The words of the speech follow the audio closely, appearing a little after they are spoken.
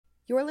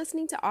You're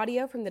listening to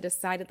audio from the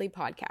Decidedly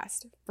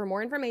podcast. For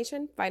more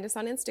information, find us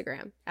on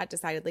Instagram at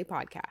Decidedly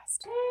Podcast.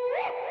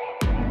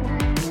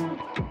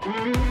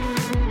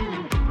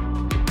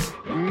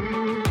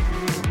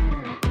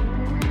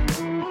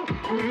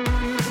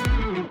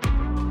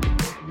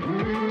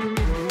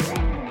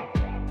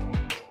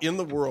 In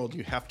the world,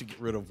 you have to get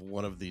rid of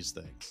one of these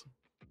things.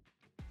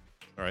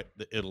 All right.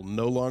 It'll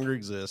no longer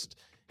exist.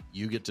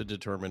 You get to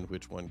determine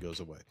which one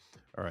goes away.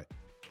 All right.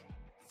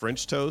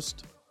 French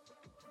toast,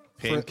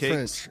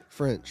 pancakes.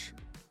 French.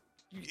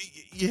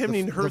 You haven't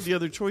even heard the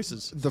other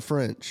choices. The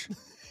French.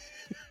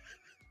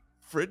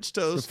 French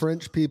toast. The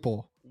French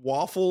people.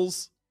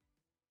 Waffles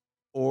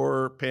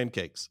or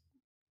pancakes.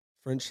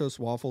 French toast,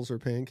 waffles, or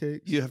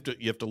pancakes? You have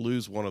to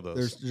lose one of those.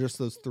 There's just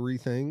those three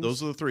things?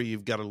 Those are the three.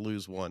 You've got to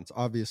lose one. It's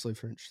obviously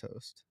French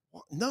toast.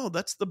 No,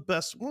 that's the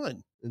best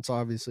one. It's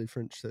obviously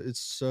French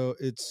toast.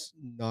 It's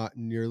not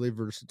nearly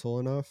versatile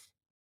enough.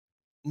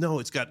 No,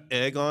 it's got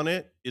egg on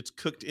it. It's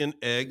cooked in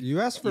egg.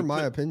 You asked for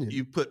my opinion.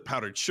 You put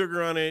powdered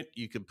sugar on it.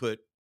 You could put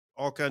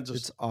all kinds of...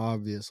 It's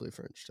obviously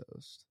French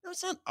toast. No,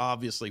 it's not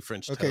obviously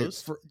French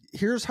toast.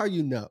 Here's how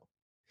you know.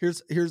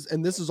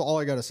 And this is all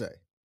I got to say.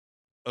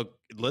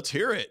 Let's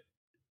hear it.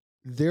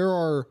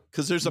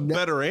 Because there's a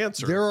better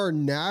answer. There are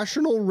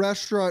national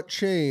restaurant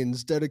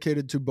chains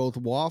dedicated to both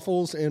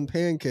waffles and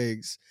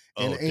pancakes,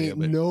 and ain't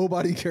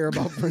nobody care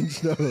about French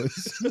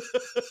toast.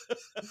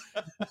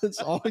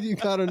 That's all you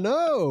gotta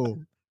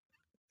know.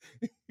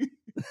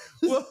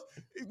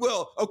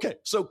 well, okay.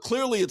 So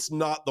clearly it's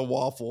not the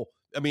waffle.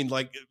 I mean,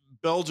 like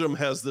Belgium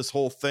has this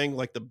whole thing,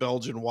 like the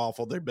Belgian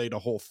waffle. They made a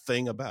whole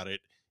thing about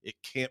it. It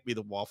can't be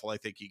the waffle. I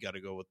think you got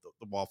to go with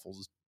the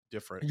waffles.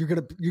 Different. You're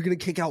gonna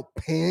kick out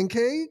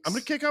pancakes? I'm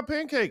gonna kick out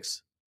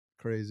pancakes.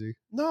 Crazy.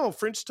 No,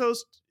 French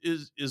toast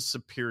is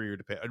superior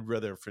to pancakes. I'd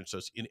rather have French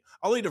toast.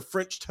 I'll eat a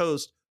French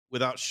toast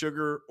without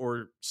sugar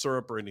or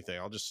syrup or anything.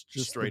 I'll just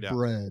straight out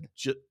bread.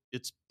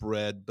 It's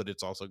bread, but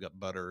it's also got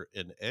butter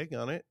and egg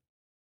on it.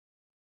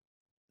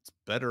 It's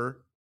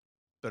better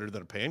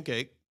than a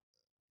pancake.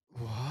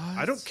 What?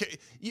 I don't care.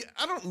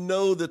 I don't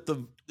know that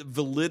the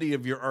validity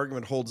of your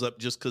argument holds up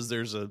just because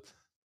there's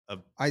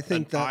I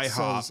think that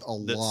says a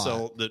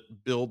lot. That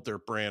build their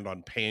brand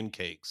on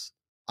pancakes.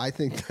 I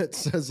think that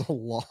says a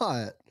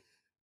lot.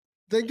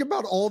 Think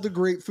about all the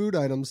great food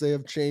items they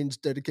have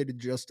changed dedicated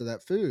just to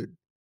that food.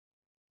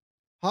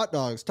 Hot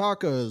dogs,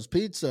 tacos,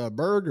 pizza,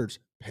 burgers,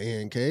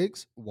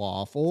 pancakes,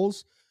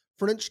 waffles,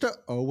 French toast.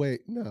 Oh,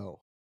 wait,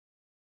 no.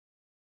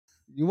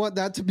 You want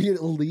that to be an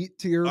elite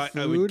tier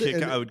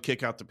food? I would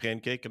kick out the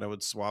pancake and I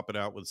would swap it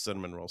out with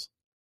cinnamon rolls.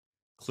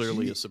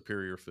 Clearly a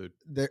superior food.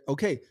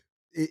 Okay.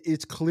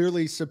 It's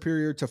clearly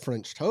superior to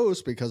French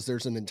toast because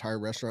there's an entire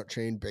restaurant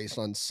chain based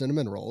on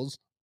cinnamon rolls.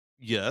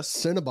 Yes.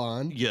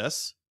 Cinnabon.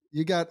 Yes.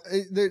 You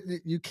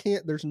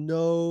can't, there's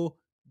no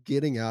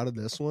getting out of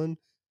this one.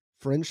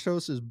 French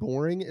toast is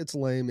boring. It's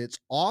lame. It's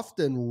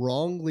often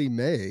wrongly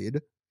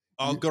made.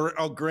 I'll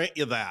grant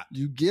you that.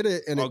 You get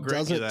it and it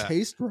doesn't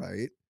taste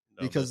right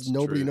because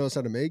nobody knows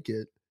how to make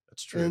it.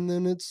 That's true. And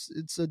then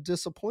it's a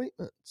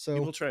disappointment. So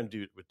people try and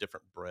do it with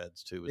different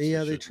breads too.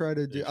 They try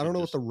to do. I don't know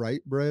what the right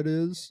bread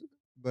is,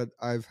 but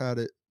I've had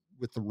it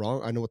with the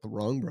wrong. I know what the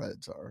wrong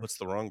breads are. What's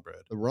the wrong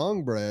bread? The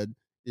wrong bread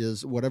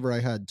is whatever I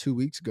had 2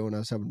 weeks ago when I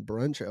was having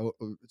brunch at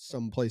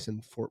someplace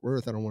in Fort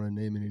Worth. I don't want to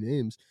name any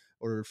names.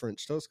 Ordered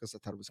French toast because I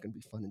thought it was going to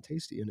be fun and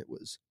tasty, and it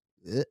was.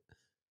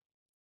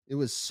 It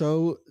was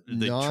so.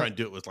 Did they try and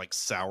do it with like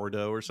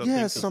sourdough or something?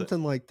 Yeah,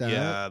 something like that.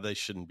 Yeah, they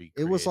shouldn't be.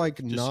 It was like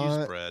just not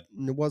use bread.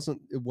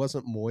 It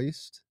wasn't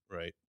moist.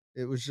 Right.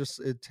 It was just.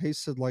 It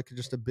tasted like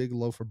just a big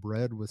loaf of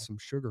bread with some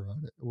sugar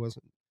on it. It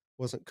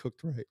wasn't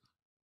cooked right.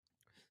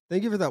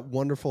 Thank you for that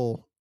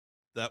wonderful.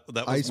 That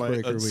was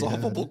my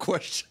unsolvable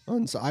question.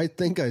 I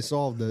think I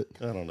solved it.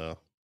 I don't know.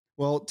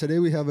 Well, today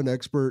we have an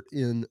expert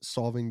in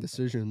solving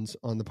decisions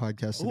on the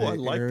podcast today.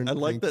 I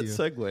like that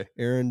segue.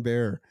 Aaron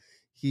Baer.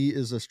 He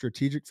is a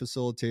strategic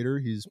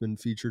facilitator. He's been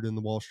featured in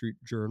the Wall Street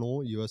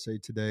Journal, USA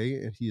Today,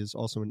 and he is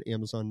also an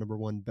Amazon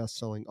 #1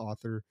 best-selling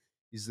author.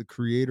 He's the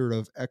creator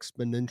of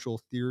Exponential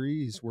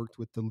Theory. He's worked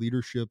with the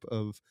leadership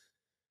of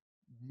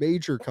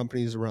major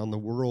companies around the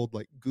world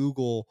like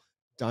Google,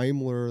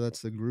 Daimler,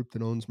 that's the group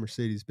that owns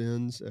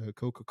Mercedes-Benz,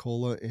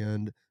 Coca-Cola,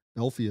 and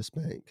Belfius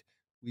Bank.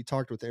 We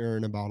talked with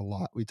Aaron about a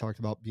lot. We talked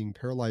about being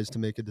paralyzed to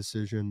make a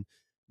decision,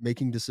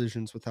 making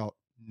decisions without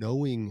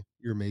knowing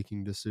you're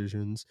making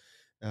decisions,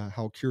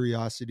 how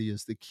curiosity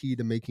is the key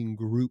to making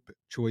group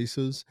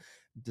choices,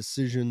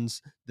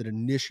 decisions that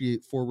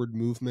initiate forward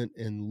movement,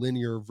 and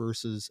linear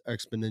versus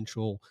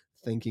exponential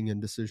thinking and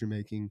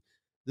decision-making.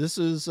 This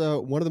is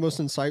one of the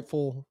most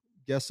insightful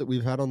guests that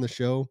we've had on the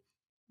show.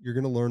 You're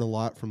going to learn a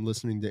lot from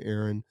listening to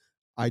Aaron.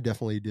 I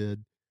definitely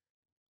did.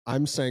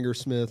 I'm Sanger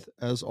Smith,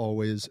 as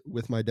always,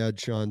 with my dad,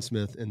 Sean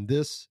Smith, and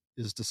this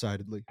is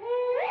Decidedly.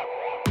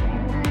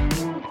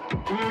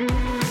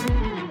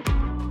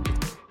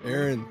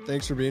 Aaron,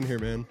 thanks for being here,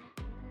 man.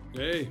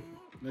 Hey,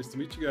 nice to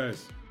meet you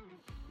guys.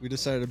 We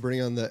decided to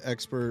bring on the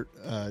expert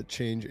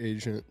change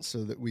agent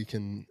so that we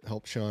can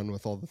help Sean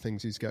with all the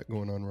things he's got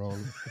going on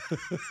wrong.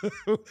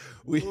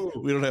 we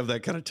don't have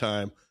that kind of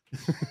time.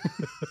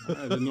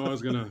 I didn't know I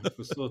was going to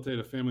facilitate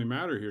a family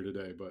matter here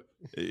today, but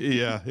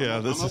yeah.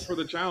 I'm up for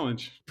the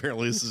challenge.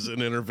 Apparently this is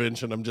an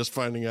intervention I'm just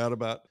finding out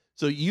about.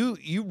 So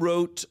you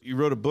wrote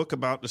a book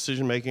about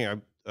decision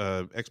making,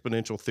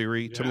 exponential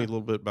theory. Yeah. Tell me a little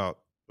bit about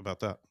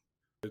that.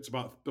 It's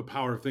about the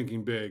power of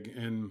thinking big.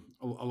 And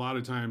a lot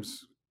of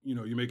times,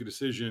 you make a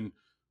decision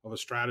of a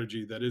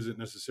strategy that isn't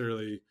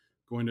necessarily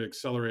going to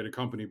accelerate a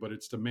company, but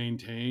it's to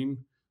maintain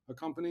a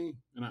company.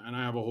 And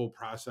I have a whole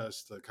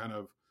process to kind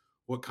of,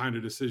 what kind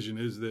of decision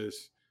is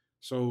this?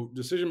 So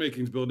decision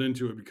making is built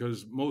into it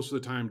because most of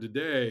the time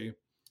today,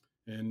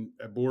 and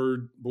at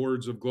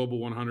boards of global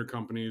 100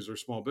 companies or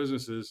small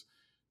businesses,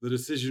 the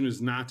decision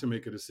is not to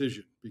make a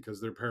decision because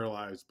they're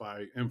paralyzed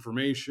by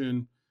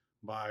information,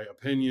 by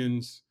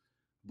opinions,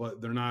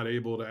 but they're not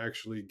able to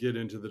actually get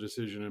into the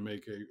decision and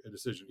make a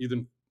decision.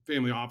 Even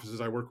family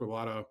offices, I work with a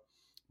lot of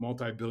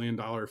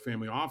multi-billion-dollar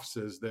family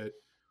offices that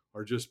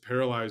are just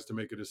paralyzed to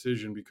make a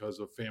decision because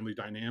of family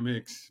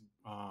dynamics.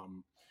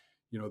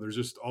 There's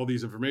just all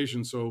these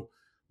information. So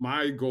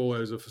my goal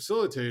as a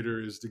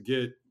facilitator is to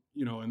get,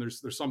 and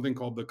there's something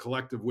called the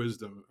collective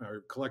wisdom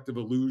or collective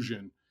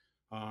illusion.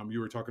 You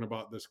were talking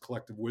about this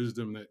collective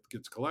wisdom that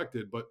gets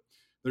collected, but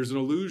there's an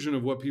illusion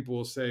of what people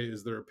will say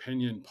is their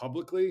opinion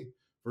publicly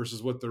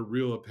versus what their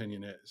real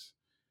opinion is.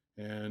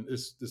 And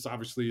this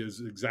obviously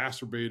is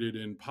exacerbated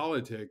in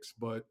politics,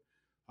 but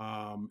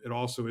it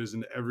also is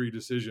in every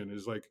decision.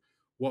 Is like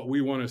what we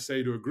want to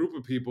say to a group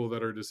of people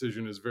that our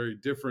decision is very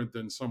different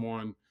than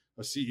someone,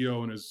 a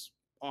CEO in his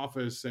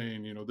office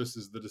saying, this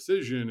is the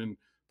decision and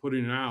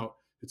putting it out.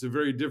 It's a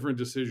very different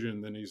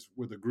decision than he's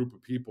with a group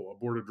of people, a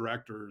board of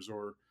directors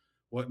or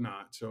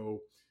whatnot. So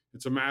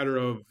it's a matter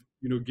of,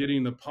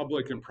 getting the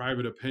public and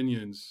private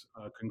opinions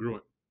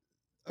congruent.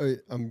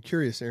 I'm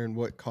curious, Aaron,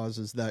 what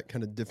causes that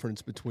kind of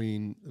difference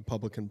between the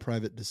public and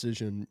private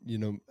decision?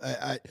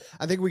 I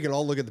think we can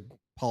all look at the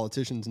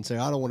politicians and say,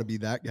 I don't want to be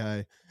that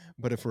guy.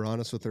 But if we're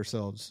honest with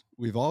ourselves,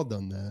 we've all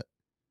done that.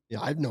 Yeah,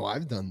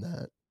 I've done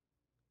that.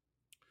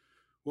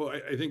 Well,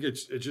 I think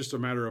it's just a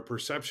matter of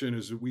perception.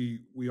 Is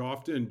we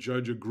often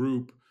judge a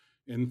group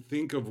and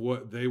think of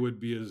what they would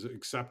be as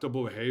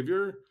acceptable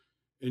behavior.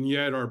 And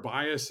yet our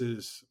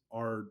biases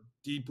are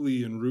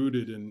deeply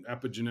enrooted in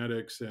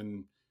epigenetics,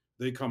 and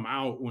they come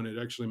out when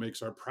it actually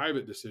makes our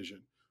private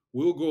decision.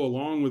 We'll go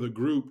along with a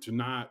group to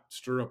not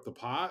stir up the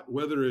pot,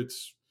 whether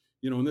it's,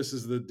 and this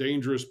is the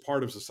dangerous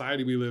part of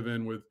society we live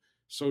in with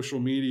social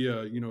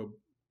media,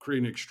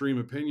 creating extreme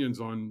opinions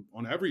on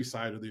every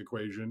side of the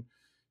equation.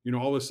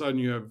 All of a sudden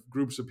you have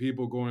groups of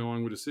people going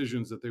along with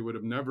decisions that they would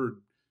have never,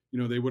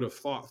 they would have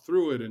thought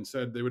through it and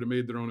said they would have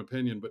made their own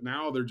opinion. But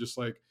now they're just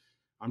like,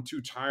 I'm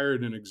too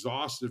tired and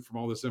exhausted from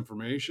all this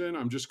information.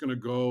 I'm just going to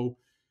go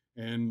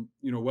and,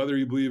 whether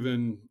you believe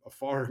in a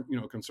far,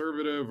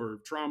 conservative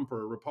or Trump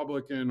or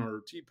Republican or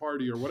Tea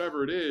Party or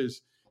whatever it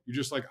is, you're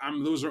just like,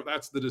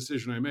 that's the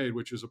decision I made,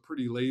 which is a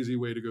pretty lazy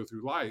way to go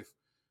through life.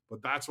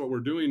 But that's what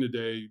we're doing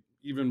today,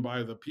 even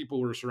by the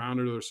people we're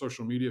surrounded with, our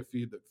social media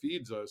feed that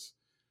feeds us.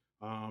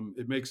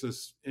 It makes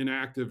us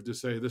inactive to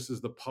say this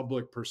is the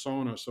public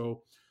persona.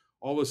 So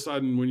all of a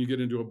sudden, when you get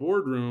into a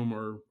boardroom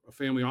or a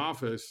family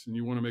office and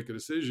you want to make a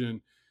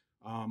decision,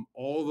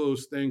 all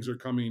those things are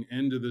coming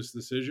into this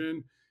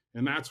decision.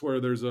 And that's where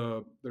there's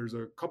a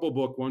couple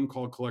book, one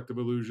called Collective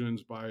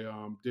Illusions by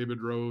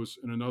David Rose,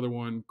 and another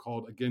one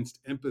called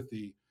Against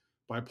Empathy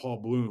by Paul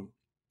Bloom.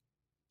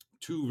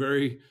 Two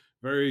very,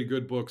 very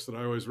good books that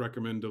I always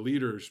recommend to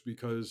leaders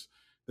because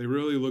they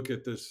really look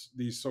at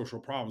these social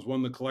problems.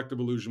 One, the collective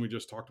illusion we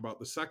just talked about.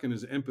 The second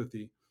is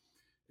empathy.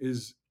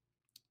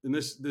 And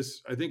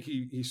this I think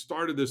he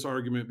started this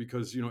argument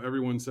because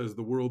everyone says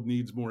the world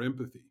needs more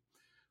empathy.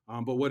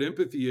 But what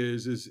empathy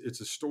is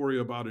it's a story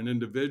about an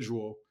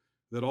individual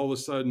that all of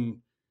a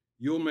sudden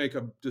you'll make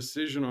a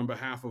decision on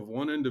behalf of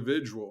one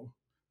individual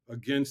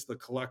against the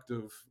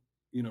collective,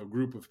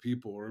 group of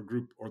people or a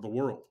group or the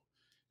world.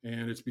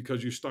 And it's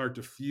because you start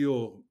to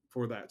feel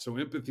for that. So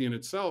empathy in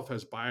itself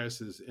has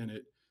biases in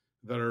it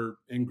that are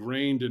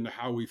ingrained into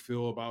how we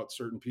feel about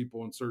certain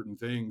people and certain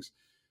things.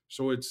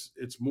 So it's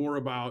more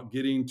about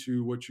getting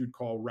to what you'd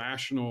call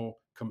rational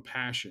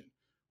compassion,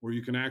 where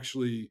you can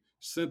actually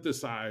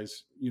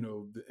synthesize,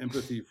 the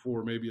empathy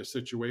for maybe a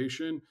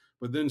situation,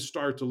 but then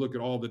start to look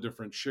at all the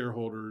different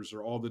shareholders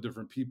or all the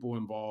different people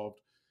involved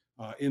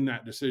in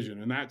that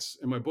decision. And that's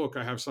in my book.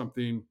 I have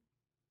something,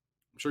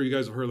 I'm sure you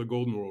guys have heard of the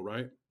golden rule,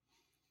 right?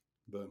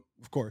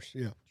 Of course.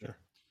 Yeah. Sure.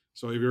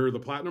 So have you heard of the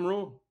platinum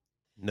rule?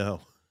 No.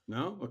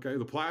 Okay.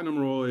 The platinum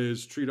rule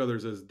is treat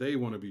others as they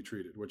want to be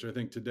treated, which I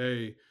think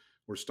today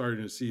we're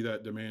starting to see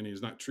that demanding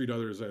is not treat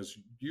others as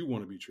you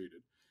want to be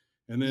treated.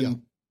 And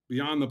then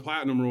beyond the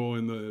platinum rule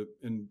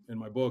in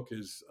my book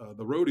is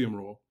the rhodium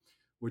rule,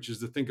 which is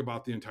to think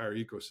about the entire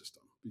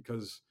ecosystem,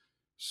 because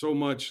so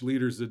much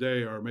leaders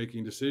today are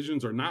making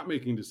decisions or not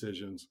making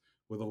decisions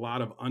with a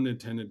lot of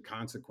unintended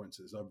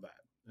consequences of that.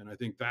 And I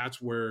think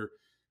that's where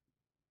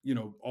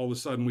all of a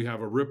sudden we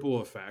have a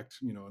ripple effect,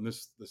 and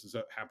this is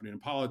happening in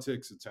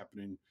politics. It's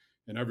happening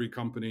in every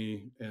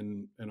company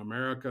in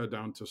America,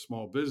 down to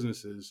small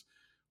businesses,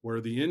 where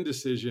the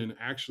indecision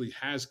actually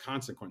has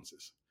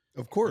consequences.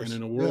 Of course. And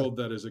in a world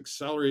that is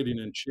accelerating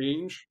in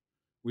change,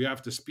 we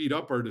have to speed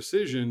up our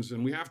decisions,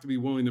 and we have to be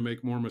willing to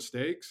make more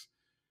mistakes.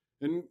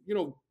 And,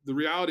 the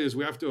reality is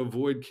we have to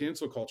avoid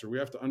cancel culture. We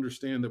have to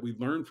understand that we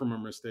learn from our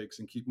mistakes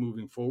and keep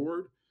moving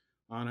forward.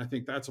 And I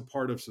think that's a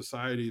part of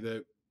society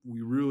that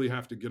we really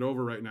have to get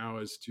over right now,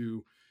 is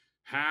to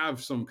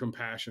have some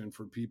compassion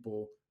for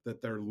people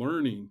that they're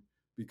learning,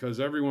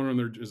 because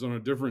everyone is on a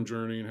different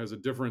journey and has a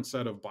different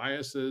set of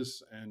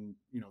biases and,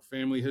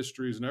 family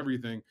histories and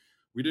everything.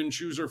 We didn't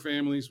choose our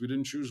families. We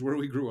didn't choose where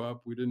we grew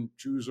up. We didn't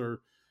choose a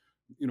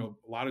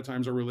lot of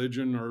times our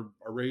religion or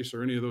our race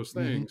or any of those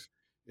things.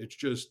 It's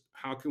just,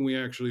 how can we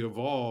actually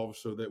evolve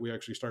so that we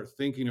actually start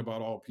thinking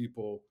about all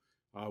people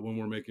when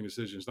we're making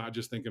decisions, not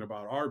just thinking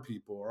about our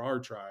people or our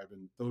tribe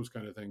and those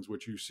kind of things,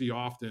 which you see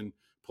often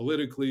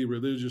politically,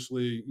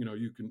 religiously,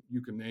 you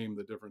can name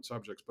the different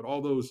subjects, but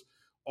all those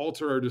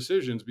alter our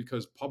decisions,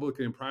 because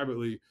publicly and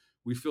privately,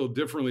 we feel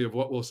differently of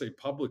what we'll say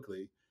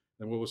publicly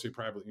than what we'll say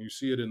privately. You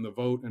see it in the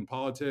vote and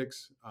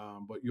politics,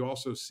 but you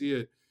also see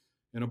it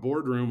in a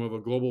boardroom of a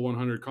global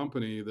 100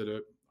 company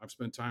that I've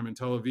spent time in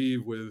Tel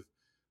Aviv with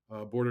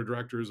board of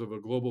directors of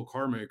a global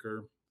car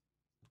maker.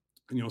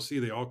 And you'll see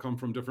they all come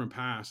from different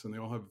paths, and they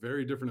all have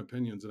very different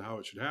opinions on how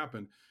it should happen.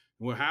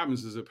 And what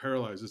happens is it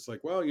paralyzes. It's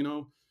like, well,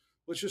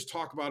 let's just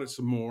talk about it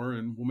some more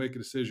and we'll make a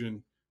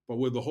decision. But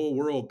with the whole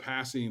world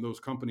passing those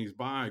companies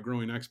by,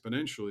 growing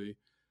exponentially,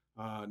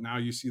 now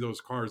you see those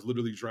cars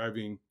literally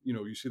driving,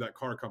 you see that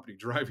car company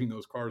driving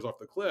those cars off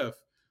the cliff,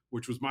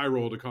 which was my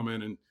role to come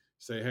in and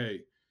say,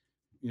 hey,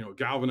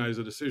 galvanize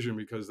a decision,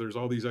 because there's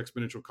all these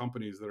exponential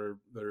companies that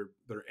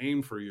are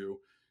aimed for you.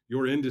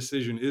 Your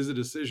indecision is a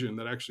decision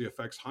that actually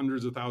affects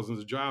hundreds of thousands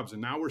of jobs.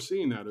 And now we're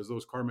seeing that as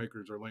those car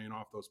makers are laying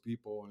off those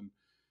people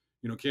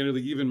and,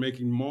 candidly, even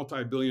making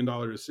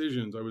multi-billion-dollar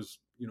decisions. I was,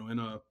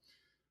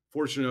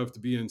 fortunate enough to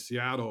be in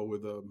Seattle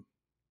with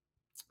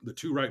the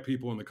two right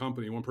people in the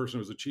company. One person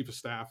was the chief of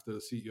staff to the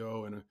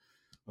CEO, and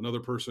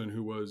another person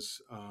who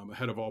was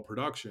head of all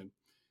production.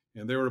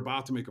 And they were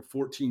about to make a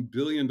 $14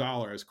 billion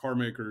as car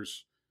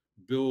makers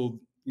build,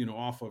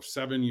 off of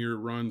 7-year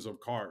runs of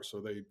cars. So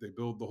they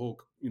build the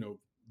whole,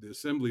 the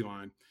assembly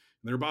line, and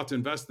they're about to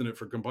invest in it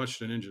for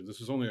combustion engines. This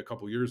was only a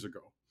couple of years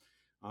ago,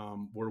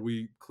 where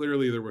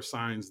there were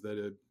signs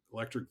that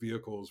electric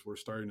vehicles were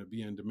starting to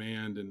be in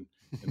demand and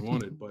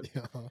wanted. But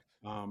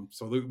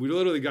so we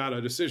literally got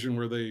a decision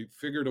where they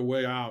figured a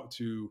way out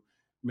to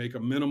make a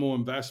minimal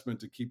investment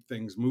to keep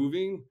things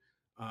moving,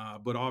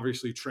 but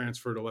obviously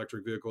transferred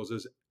electric vehicles,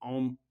 as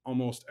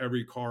almost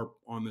every car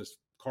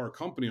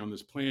company on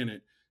this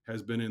planet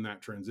has been in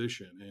that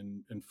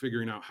transition and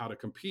figuring out how to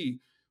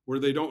compete where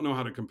they don't know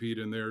how to compete,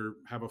 and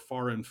have a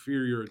far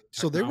inferior technology.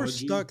 So they were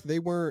stuck. They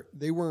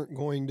weren't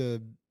going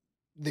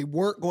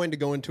to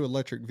go into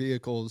electric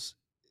vehicles.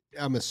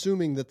 I'm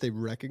assuming that they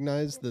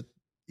recognized that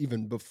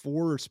even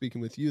before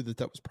speaking with you, that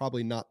was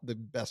probably not the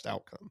best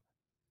outcome.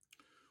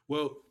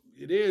 Well,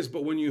 it is,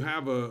 but when you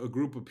have a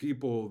group of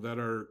people that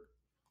are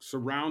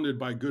surrounded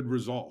by good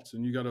results,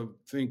 and you got to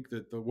think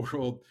that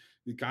the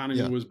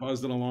economy was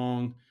buzzing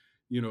along,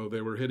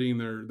 they were hitting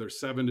their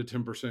 7 to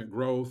 10%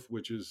 growth,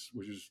 which is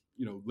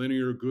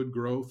linear good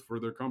growth for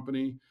their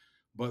company,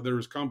 but there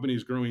was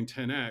companies growing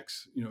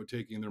 10x,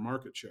 taking their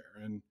market share,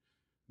 and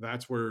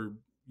that's where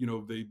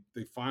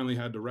they finally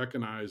had to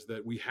recognize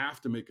that we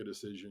have to make a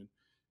decision.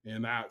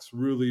 And that's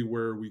really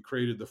where we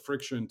created the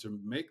friction to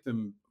make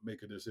them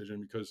make a decision,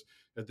 because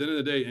at the end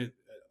of the day,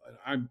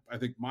 I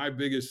think my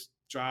biggest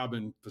job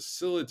in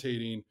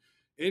facilitating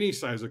any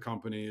size of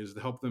company is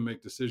to help them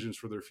make decisions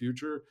for their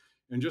future.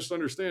 And just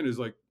understand is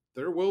like,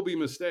 there will be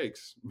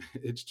mistakes.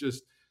 It's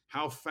just,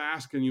 how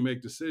fast can you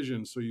make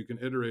decisions so you can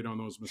iterate on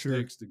those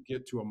mistakes to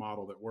get to a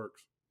model that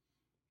works?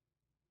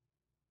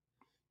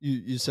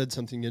 You said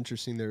something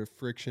interesting there,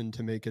 friction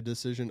to make a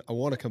decision. I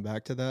want to come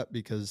back to that,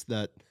 because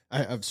I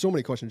have so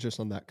many questions just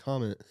on that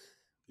comment.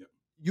 Yep.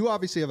 You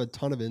obviously have a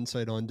ton of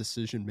insight on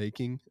decision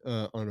making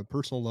on a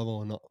personal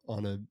level and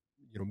on a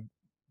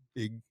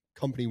big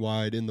company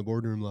wide in the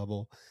boardroom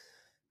level.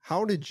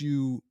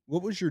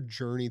 What was your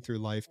journey through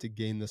life to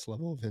gain this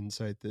level of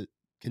insight that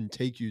can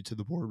take you to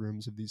the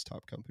boardrooms of these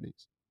top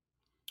companies?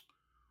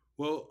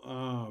 Well,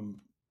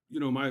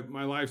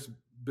 my life's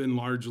been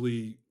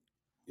largely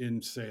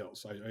in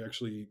sales. I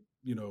actually,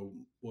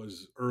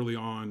 was early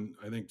on.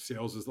 I think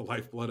sales is the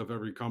lifeblood of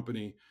every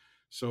company.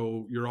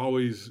 So you're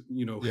always,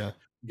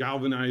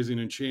 galvanizing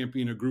and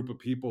championing a group of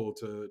people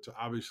to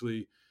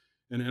obviously,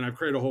 and I've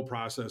created a whole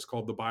process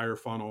called the buyer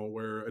funnel,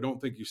 where I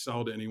don't think you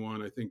sell to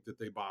anyone. I think that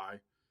they buy.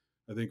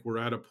 I think we're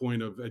at a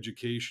point of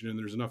education, and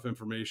there's enough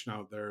information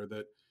out there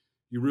that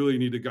you really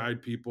need to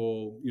guide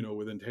people,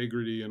 with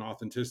integrity and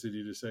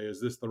authenticity to say, is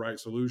this the right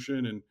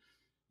solution? And,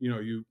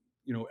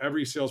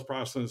 every sales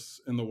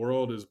process in the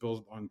world is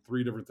built on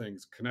 3 different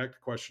things: connect,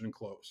 question, and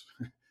close.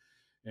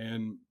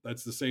 And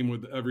that's the same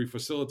with every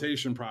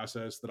facilitation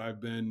process that I've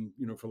been,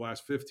 for the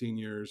last 15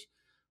 years,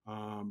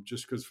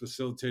 just because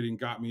facilitating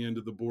got me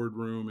into the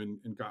boardroom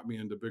and got me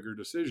into bigger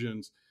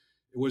decisions.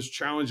 It was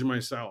challenging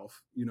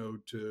myself,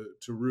 to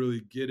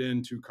really get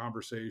into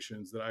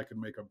conversations that I could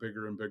make a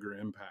bigger and bigger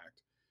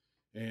impact.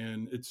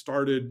 And it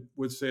started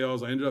with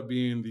sales. I ended up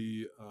being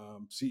the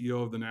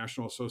CEO of the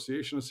National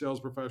Association of Sales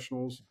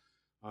Professionals,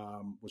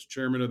 was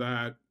chairman of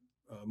that,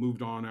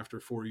 moved on after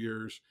 4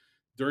 years.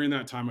 During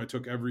that time, I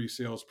took every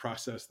sales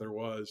process there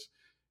was.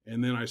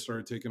 And then I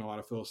started taking a lot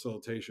of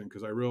facilitation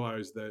because I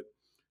realized that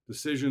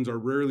decisions are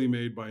rarely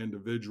made by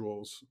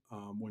individuals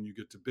when you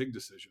get to big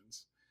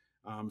decisions.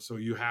 So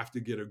you have to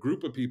get a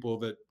group of people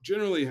that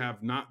generally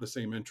have not the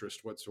same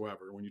interest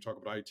whatsoever. When you talk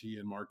about IT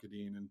and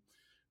marketing and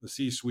the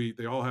C-suite,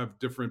 they all have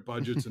different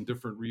budgets and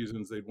different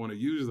reasons they'd want to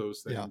use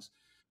those things. Yeah.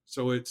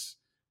 So it's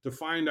to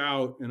find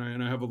out, and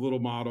I have a little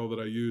motto that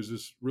I use,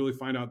 is really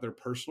find out their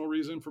personal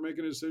reason for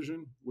making a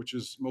decision, which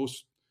is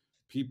most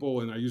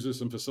people, and I use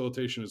this in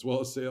facilitation as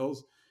well as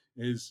sales,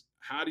 is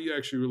how do you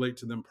actually relate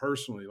to them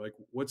personally? Like,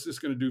 what's this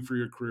going to do for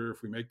your career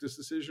if we make this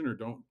decision or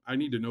don't? I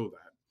need to know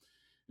that.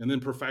 And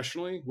then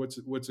professionally, what's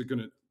it going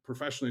to,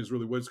 professionally is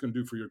really what it's going to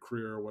do for your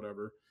career or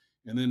whatever.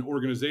 And then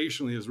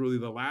organizationally is really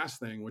the last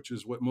thing, which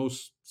is what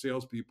most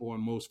salespeople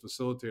and most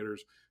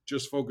facilitators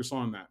just focus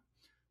on that.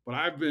 But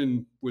I've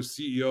been with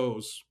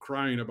CEOs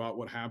crying about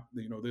what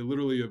happened. They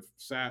literally have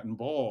sat and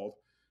bawled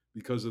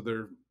because of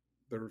their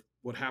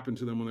what happened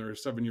to them when they were a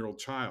 7-year-old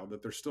child,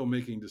 that they're still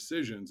making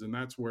decisions. And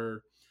that's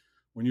where,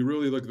 when you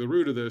really look at the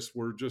root of this,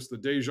 we're just the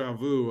deja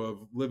vu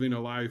of living a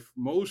life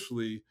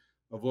mostly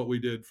of what we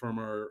did from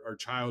our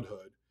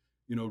childhood,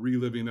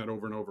 reliving that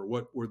over and over.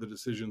 What were the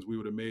decisions we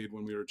would have made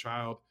when we were a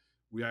child?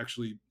 We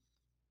actually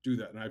do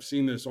that. And I've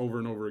seen this over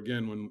and over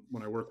again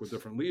when I work with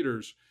different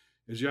leaders,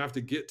 is you have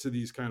to get to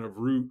these kind of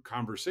root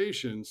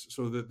conversations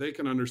so that they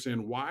can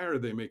understand, why are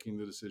they making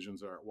the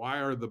decisions are? Why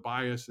are the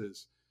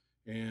biases?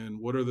 And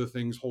what are the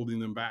things holding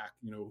them back?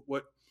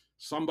 What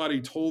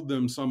somebody told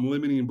them, some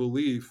limiting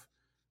belief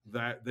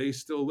that they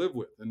still live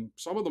with. And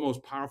some of the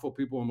most powerful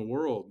people in the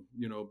world,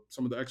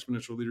 some of the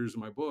exponential leaders in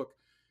my book,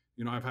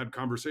 I've had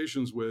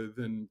conversations with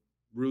and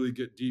really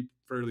get deep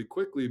fairly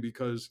quickly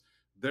because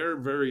they're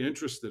very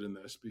interested in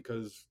this,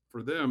 because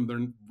for them,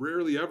 they're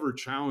rarely ever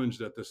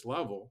challenged at this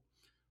level.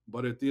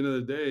 But at the end of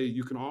the day,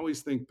 you can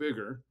always think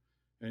bigger,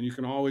 and you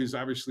can always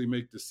obviously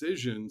make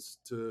decisions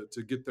to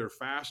get there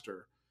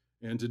faster.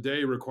 And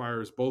today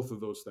requires both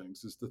of those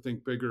things, is to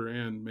think bigger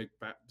and make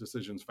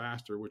decisions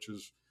faster, which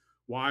is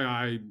why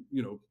I,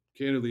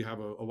 candidly have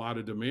a lot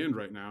of demand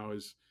right now,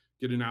 is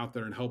getting out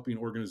there and helping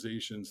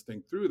organizations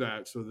think through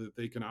that so that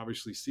they can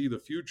obviously see the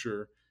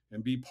future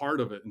and be part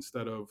of it,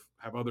 instead of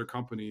have other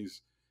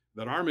companies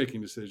that are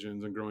making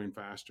decisions and growing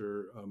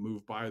faster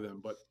move by them.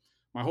 But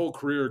my whole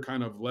career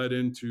kind of led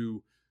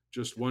into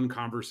just one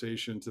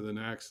conversation to the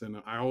next.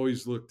 And I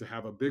always look to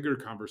have a bigger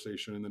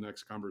conversation in the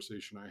next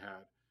conversation I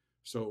had.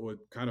 So it would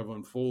kind of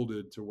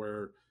unfolded to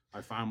where I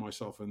found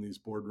myself in these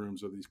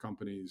boardrooms of these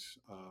companies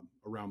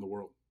around the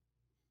world.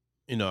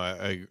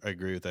 I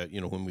agree with that.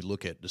 When we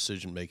look at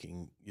decision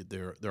making,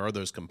 there are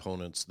those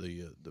components: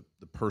 the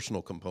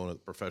personal component,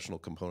 the professional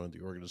component,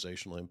 the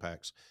organizational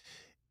impacts,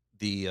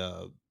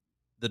 the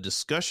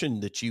discussion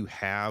that you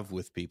have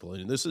with people,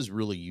 and this is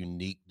really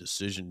unique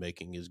decision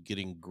making, is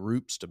getting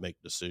groups to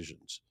make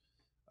decisions.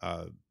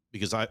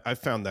 Because I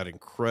found that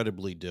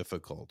incredibly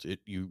difficult.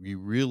 You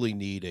really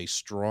need a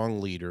strong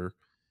leader.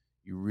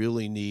 You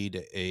really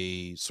need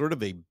a sort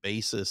of a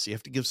basis. You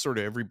have to give sort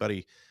of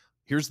everybody,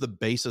 here's the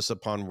basis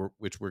upon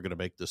which we're going to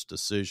make this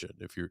decision.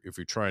 If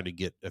you're trying to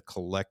get a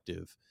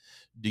collective,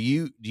 do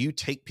you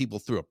take people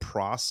through a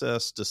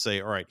process to say,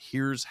 all right,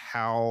 here's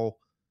how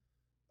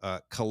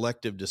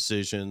collective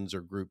decisions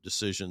or group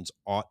decisions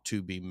ought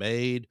to be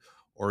made?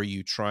 Or are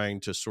you trying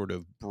to sort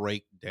of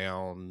break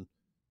down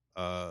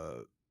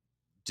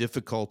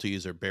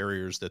difficulties or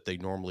barriers that they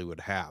normally would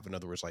have? In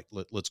other words, like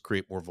let's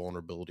create more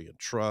vulnerability and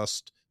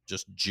trust,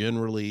 just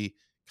generally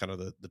kind of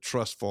the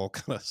trust fall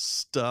kind of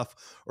stuff?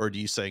 Or do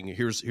you saying,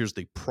 here's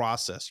the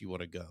process you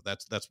want to go?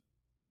 That's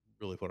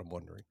really what I'm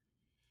wondering.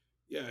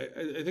 Yeah,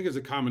 I think it's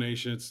a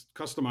combination. It's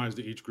customized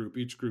to each group.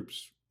 Each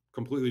group's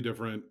completely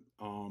different.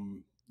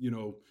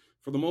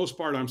 For the most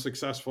part, I'm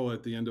successful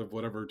at the end of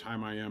whatever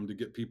time I am to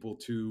get people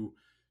to,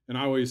 and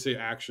I always say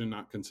action,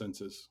 not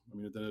consensus. I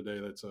mean, at the end of the day,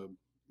 that's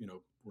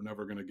we're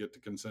never going to get to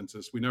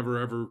consensus. We never,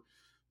 ever,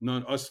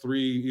 us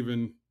three,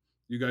 even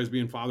you guys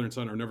being father and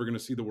son, are never going to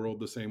see the world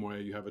the same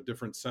way. You have a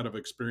different set of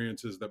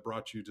experiences that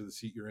brought you to the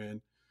seat you're in.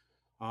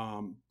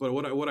 But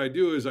what I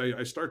do is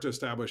I start to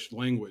establish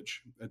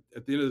language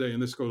at the end of the day,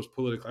 and this goes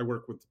politically. I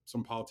work with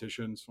some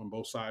politicians on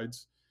both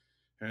sides.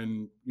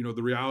 And,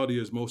 the reality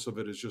is most of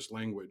it is just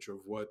language of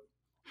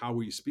how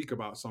we speak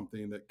about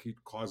something that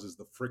causes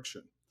the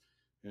friction.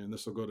 And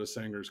this will go to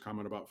Sanger's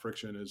comment about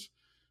friction. Is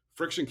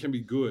friction can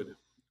be good.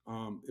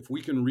 If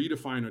we can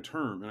redefine a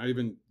term, and I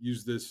even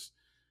use this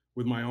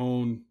with my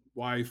own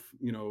wife,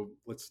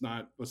 let's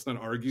not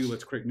argue,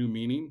 let's create new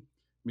meaning,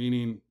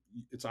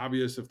 it's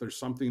obvious if there's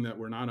something that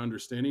we're not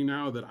understanding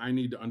now, that I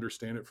need to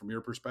understand it from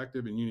your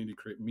perspective, and you need to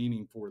create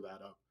meaning for that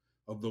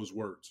of those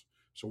words.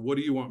 So what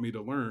do you want me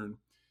to learn?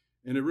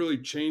 And it really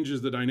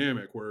changes the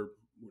dynamic where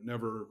we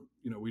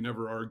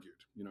never argued.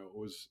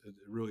 It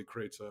really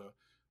creates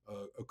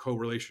a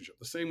co-relationship.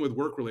 The same with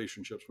work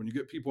relationships. When you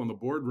get people in the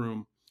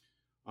boardroom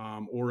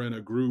or in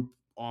a group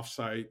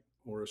offsite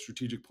or a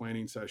strategic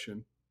planning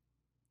session,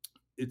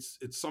 it's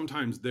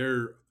sometimes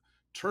their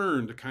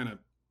turn to kind of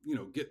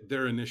get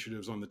their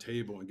initiatives on the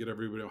table and get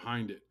everybody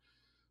behind it.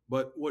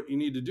 But what you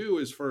need to do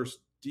is first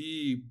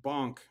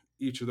debunk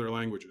each of their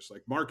languages.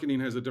 Like marketing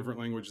has a different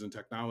language than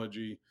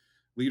technology.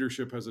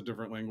 Leadership has a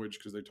different language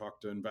because they talk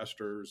to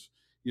investors.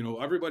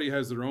 Everybody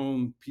has their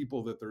own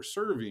people that they're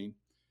serving.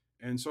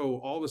 And so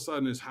all of a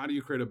sudden is, how do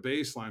you create a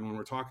baseline when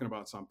we're talking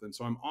about something?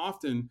 So I'm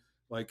often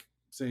like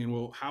saying,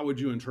 well, how would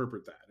you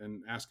interpret that?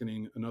 And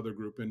asking another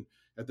group. And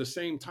at the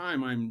same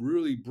time, I'm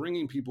really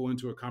bringing people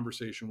into a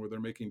conversation where they're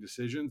making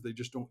decisions. They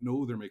just don't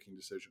know they're making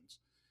decisions.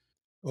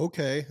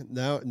 Okay.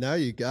 Now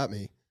you got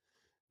me.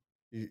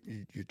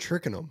 You're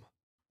tricking them.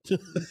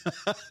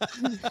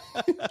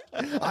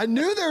 I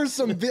knew there was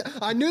some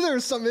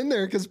in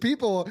there, because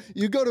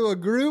you go to a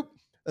group,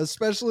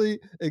 especially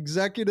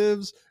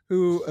executives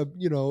who,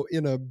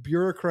 in a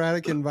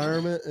bureaucratic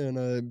environment in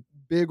a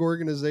big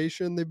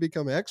organization, they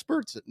become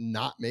experts at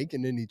not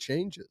making any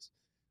changes,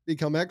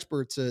 become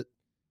experts at,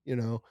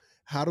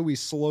 how do we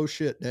slow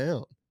shit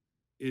down?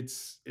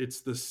 It's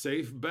the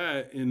safe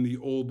bet in the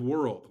old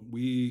world.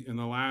 In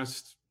the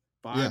last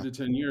 5 to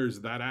 10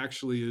 years, that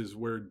actually is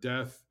where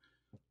death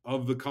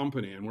of the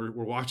company, and we're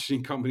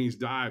watching companies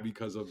die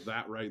because of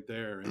that right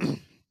there. And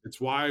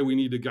it's why we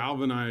need to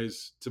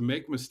galvanize to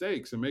make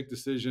mistakes and make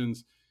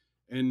decisions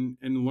and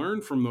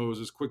learn from those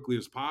as quickly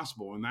as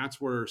possible. And that's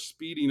where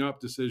speeding up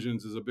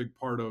decisions is a big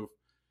part of,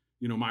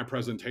 my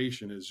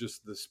presentation, is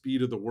just the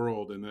speed of the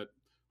world, and that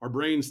our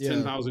brain's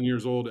 10,000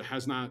 years old. It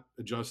has not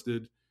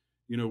adjusted.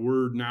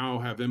 We're now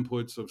have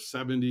inputs of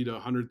 70 to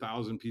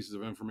 100,000 pieces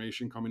of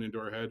information coming into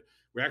our head.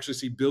 We actually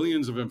see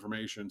billions of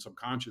information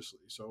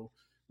subconsciously. So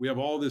we have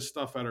all this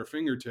stuff at our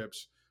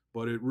fingertips,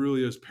 but it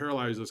really has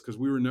paralyzed us because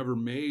we were never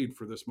made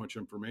for this much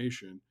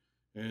information.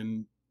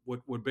 And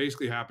what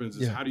basically happens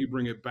is, how do you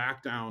bring it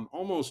back down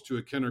almost to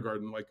a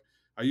kindergarten? Like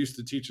I used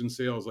to teach in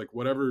sales, like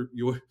whatever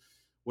you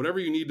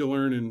need to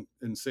learn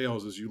in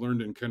sales is you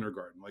learned in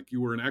kindergarten. Like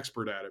you were an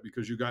expert at it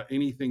because you got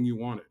anything you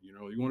wanted.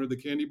 You wanted the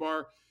candy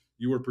bar,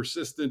 you were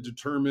persistent,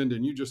 determined,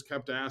 and you just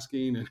kept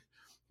asking,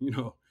 and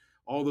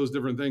all those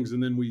different things.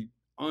 And then we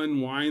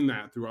unwind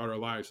that throughout our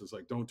lives. It's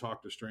like, don't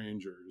talk to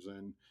strangers,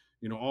 and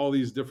all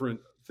these different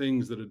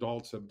things that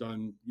adults have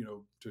done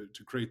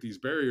to create these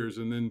barriers.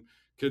 And then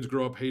kids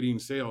grow up hating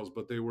sales,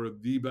 but they were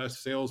the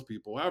best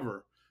salespeople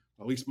ever.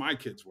 At least my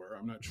kids were.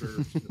 I'm not sure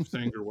if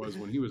Sanger was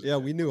when he was. Yeah,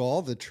 we knew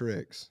all the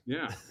tricks.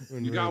 Yeah,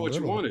 you got what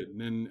you wanted,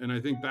 and I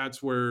think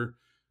that's where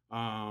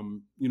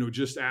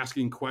just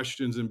asking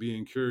questions and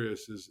being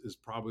curious is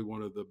probably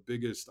one of the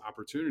biggest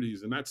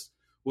opportunities. And that's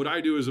what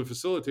I do as a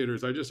facilitator,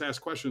 is I just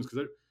ask questions, because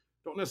I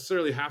don't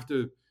necessarily have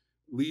to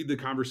lead the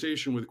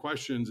conversation with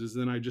questions. Is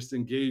then I just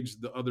engage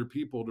the other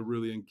people to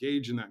really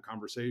engage in that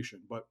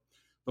conversation. But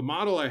the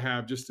model I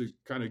have, just to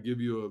kind of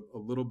give you a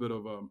little bit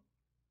of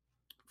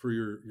for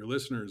your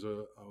listeners,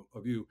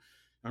 a view.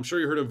 I'm sure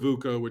you heard of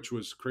VUCA, which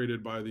was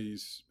created by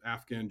these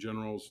Afghan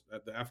generals.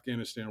 At the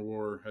Afghanistan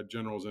war had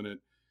generals in it.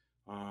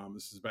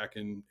 This is back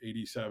in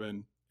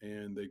 '87,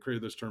 and they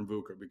created this term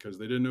VUCA because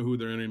they didn't know who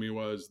their enemy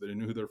was. They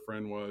didn't know who their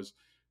friend was.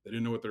 They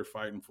didn't know what they're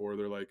fighting for.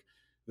 They're like,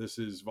 this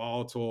is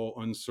volatile,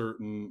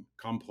 uncertain,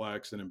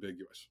 complex, and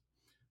ambiguous.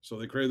 So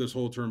they created this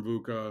whole term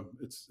VUCA.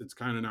 It's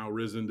kind of now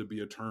risen to be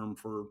a term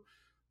for,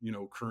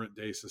 current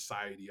day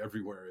society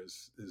everywhere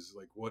is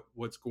like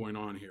what's going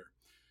on here.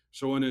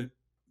 So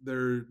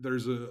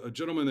there's a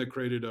gentleman that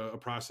created a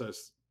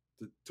process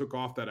that took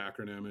off that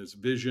acronym is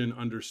vision,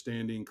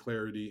 understanding,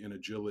 clarity, and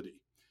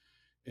agility.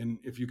 And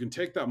if you can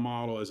take that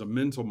model as a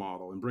mental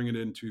model and bring it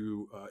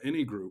into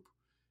any group,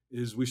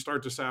 is we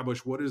start to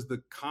establish what is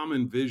the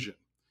common vision.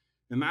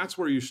 And that's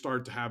where you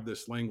start to have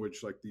this language,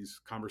 like these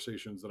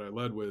conversations that I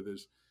led with,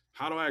 is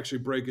how do I actually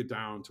break it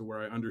down to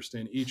where I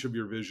understand each of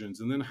your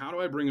visions? And then how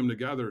do I bring them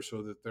together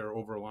so that they're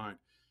overaligned?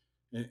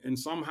 And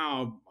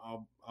somehow,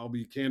 I'll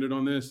be candid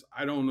on this.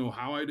 I don't know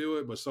how I do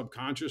it, but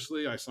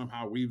subconsciously, I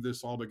somehow weave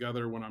this all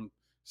together when I'm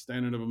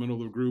standing in the middle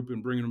of the group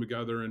and bringing them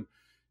together and,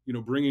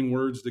 bringing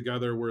words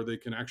together where they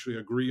can actually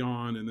agree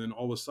on. And then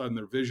all of a sudden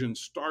their visions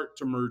start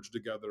to merge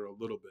together a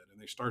little bit,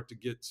 and they start to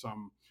get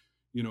some,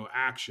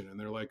 action. And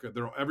they're like,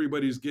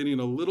 everybody's getting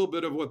a little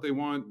bit of what they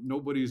want.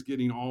 Nobody's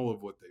getting all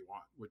of what they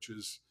want, which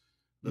is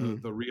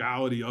the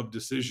reality of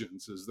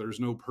decisions. Is there's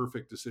no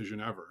perfect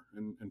decision ever.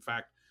 And in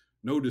fact,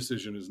 no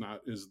decision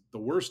is the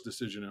worst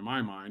decision in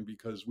my mind,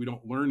 because we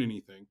don't learn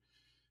anything.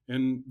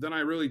 And then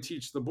I really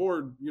teach the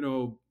board,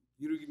 you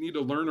need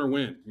to learn or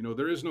win.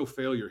 There is no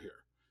failure here.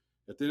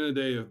 At the end of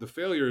the day, the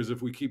failure is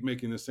if we keep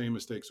making the same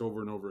mistakes over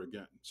and over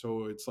again.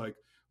 So it's like,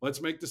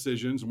 let's make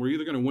decisions, and we're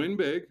either going to win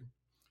big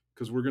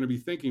because we're going to be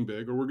thinking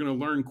big, or we're going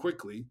to learn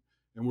quickly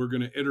and we're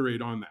going to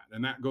iterate on that.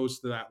 And that goes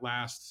to that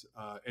last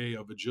A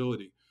of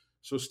agility.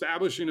 So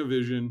establishing a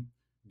vision,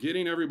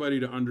 getting everybody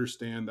to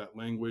understand that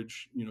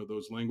language,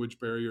 those language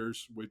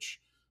barriers, which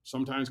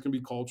sometimes can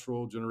be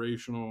cultural,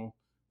 generational.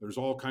 There's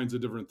all kinds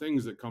of different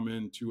things that come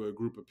into a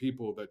group of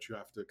people that you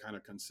have to kind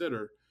of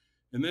consider.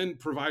 And then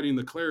providing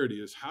the clarity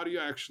is, how do you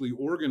actually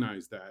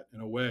organize that in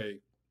a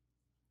way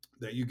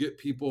that you get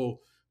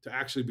people to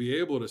actually be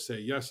able to say,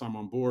 yes, I'm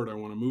on board. I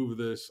want to move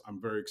this. I'm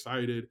very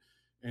excited.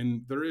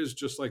 And there is,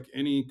 just like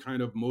any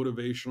kind of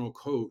motivational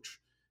coach,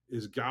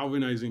 is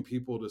galvanizing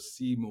people to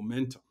see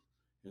momentum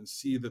and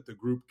see that the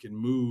group can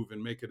move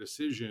and make a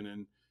decision.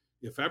 And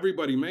if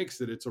everybody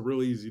makes it, it's a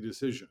really easy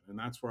decision. And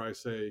that's where I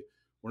say,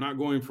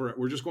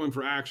 we're just going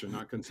for action,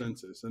 not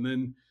consensus. And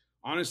then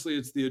honestly,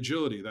 it's the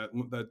agility,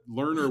 that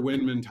learn or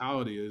win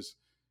mentality is,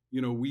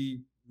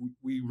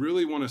 we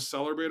really want to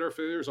celebrate our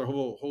failures. Our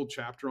whole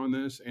chapter on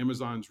this,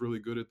 Amazon's really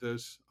good at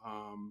this.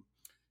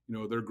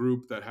 Their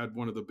group that had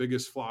one of the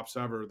biggest flops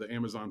ever, the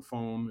Amazon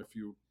phone, if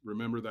you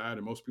remember that,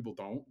 and most people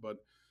don't, but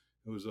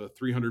it was a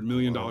 $300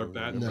 million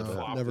bet that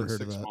flopped in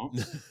 6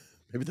 months.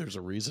 Maybe there's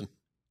a reason.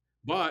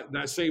 But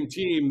that same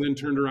team then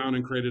turned around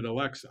and created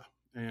Alexa.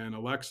 And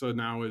Alexa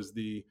now is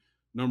the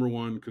number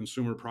one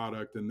consumer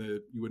product. And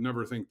you would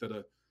never think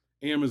that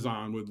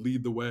Amazon would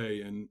lead the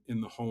way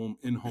in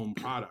home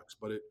products,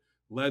 but it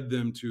led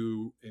them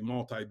to a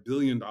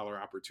multi-billion-dollar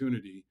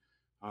opportunity.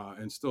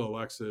 And still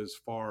Alexa is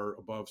far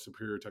above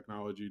superior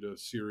technology to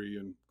Siri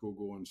and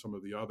Google and some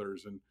of the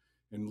others,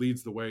 and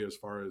leads the way as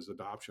far as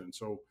adoption.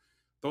 So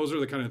those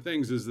are the kind of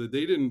things, is that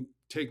they didn't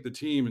take the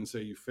team and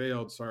say, you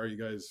failed, sorry, you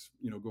guys,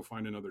 go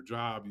find another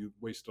job. You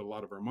wasted a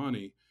lot of our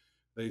money.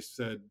 They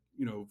said,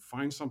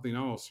 find something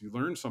else. You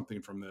learned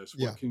something from this.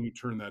 What can you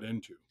turn that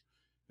into?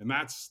 And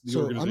that's the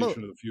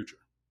organization of the future.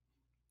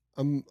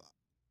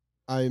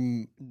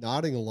 I'm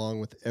nodding along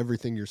with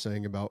everything you're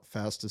saying about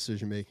fast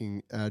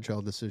decision-making,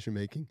 agile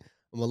decision-making.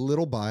 I'm a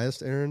little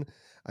biased, Aaron.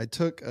 I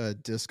took a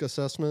DISC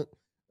assessment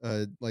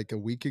like a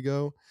week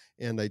ago,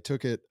 and I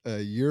took it a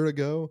year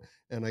ago,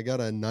 and I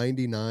got a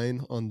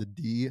 99 on the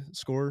D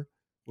score,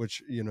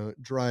 which,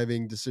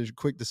 driving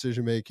quick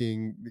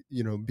decision-making,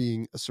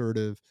 being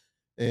assertive.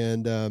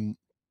 And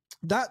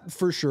that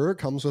for sure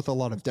comes with a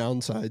lot of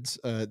downsides.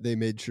 They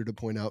made sure to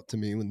point out to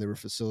me when they were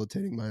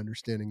facilitating my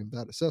understanding of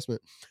that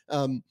assessment.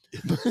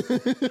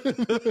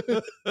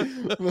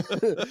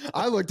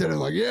 I looked at it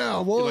like, yeah, I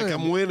won. You're like,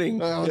 I'm winning.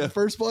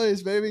 First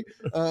place, baby.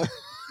 But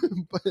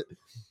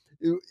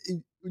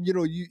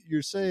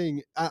you're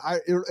saying,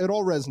 it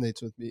all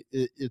resonates with me.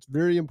 It's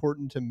very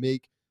important to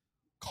make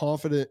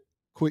confident,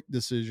 quick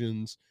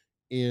decisions,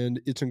 and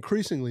it's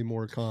increasingly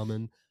more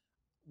common.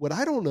 What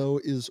I don't know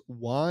is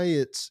why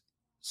it's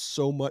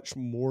so much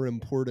more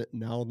important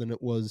now than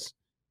it was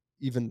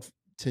even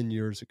 10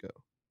 years ago.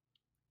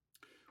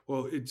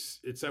 Well, it's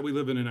that we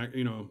live in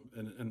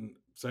and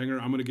Sanger,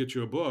 I'm going to get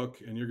you a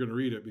book and you're going to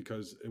read it,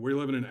 because we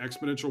live in an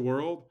exponential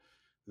world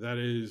that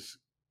is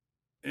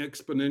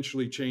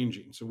exponentially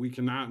changing. So we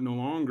cannot no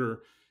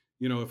longer,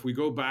 if we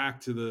go back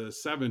to the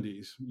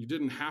 70s, you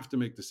didn't have to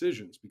make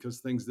decisions because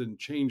things didn't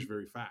change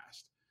very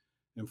fast.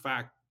 In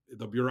fact,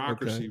 the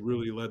bureaucracy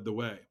really led the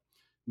way.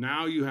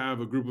 Now you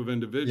have a group of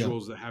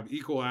individuals that have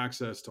equal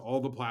access to all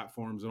the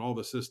platforms and all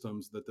the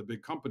systems that the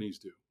big companies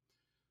do.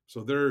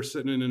 So they're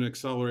sitting in an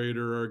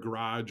accelerator or a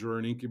garage or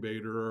an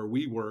incubator or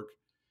WeWork,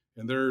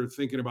 and they're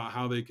thinking about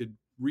how they could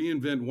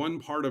reinvent one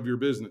part of your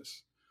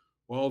business.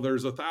 Well,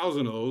 there's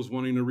 1,000 of those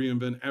wanting to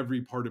reinvent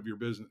every part of your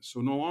business.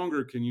 So no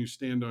longer can you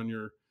stand on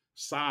your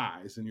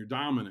size and your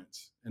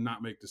dominance and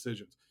not make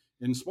decisions.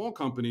 In small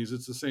companies,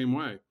 it's the same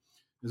way.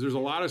 There's a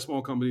lot of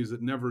small companies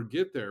that never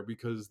get there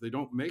because they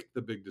don't make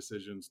the big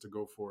decisions to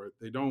go for it.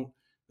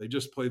 They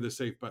just play the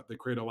safe bet. They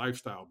create a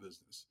lifestyle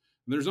business.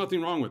 And there's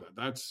nothing wrong with that.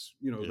 That's,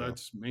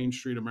 that's Main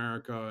Street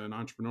America and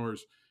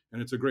entrepreneurs.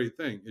 And it's a great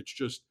thing. It's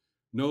just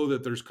know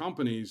that there's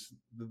companies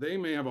that they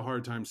may have a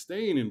hard time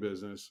staying in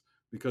business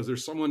because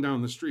there's someone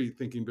down the street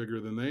thinking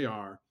bigger than they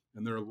are.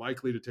 And they're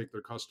likely to take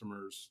their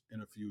customers in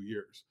a few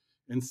years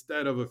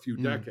instead of a few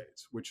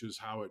decades, which is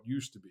how it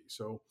used to be.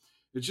 So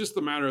it's just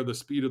a matter of the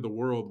speed of the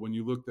world. When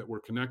you look that we're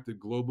connected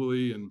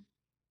globally, and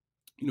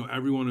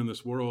everyone in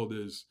this world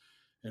is,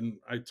 and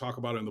I talk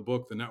about it in the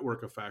book, the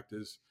network effect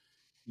is,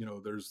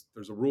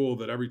 there's a rule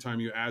that every time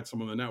you add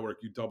someone on the network,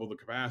 you double the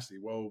capacity.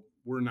 Well,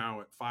 we're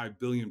now at 5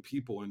 billion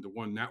people into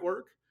one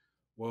network.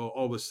 Well,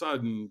 all of a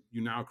sudden,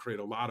 you now create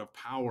a lot of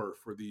power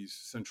for these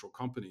central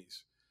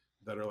companies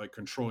that are like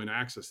controlling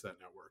access to that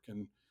network.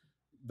 And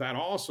that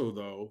also,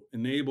 though,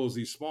 enables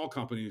these small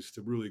companies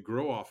to really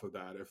grow off of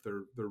that if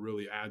they're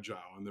really agile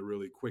and they're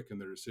really quick in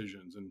their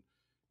decisions and,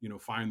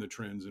 find the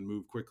trends and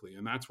move quickly.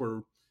 And that's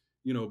where,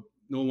 no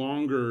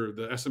longer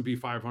the S&P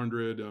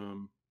 500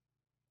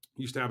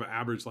 used to have an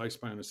average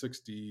lifespan of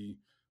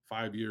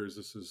 65 years.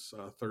 This is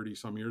 30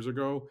 some years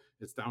ago.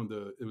 It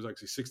was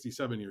actually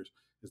 67 years.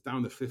 It's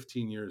down to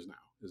 15 years now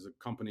as a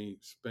company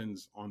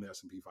spends on the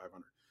S&P 500.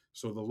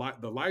 So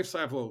the life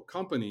cycle of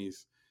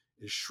companies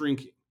is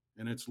shrinking.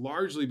 And it's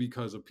largely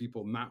because of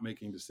people not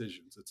making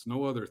decisions. It's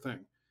no other thing,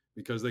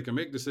 because they can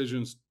make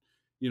decisions,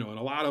 and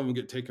a lot of them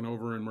get taken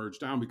over and merged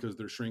down because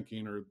they're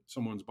shrinking or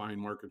someone's buying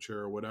market share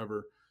or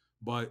whatever.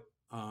 But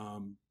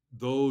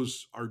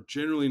those are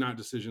generally not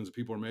decisions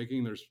people are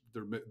making.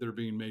 They're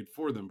being made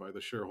for them by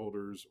the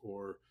shareholders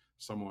or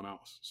someone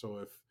else. So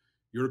if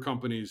your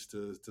company's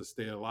to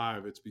stay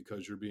alive, it's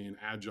because you're being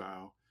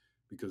agile,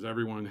 because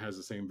everyone has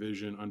the same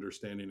vision,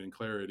 understanding, and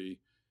clarity.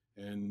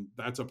 And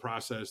that's a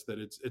process that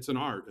it's an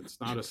art.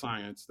 It's not a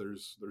science.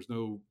 There's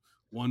no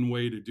one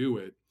way to do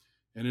it.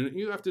 And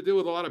you have to deal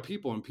with a lot of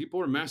people, and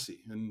people are messy.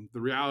 And the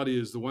reality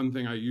is, the one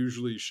thing I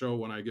usually show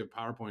when I give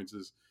PowerPoints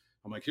is,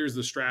 I'm like, here's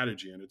the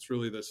strategy. And it's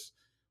really this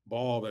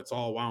ball that's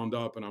all wound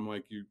up. And I'm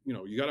like, you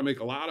got to make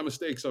a lot of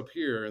mistakes up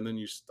here. And then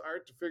you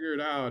start to figure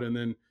it out. And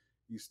then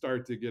you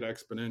start to get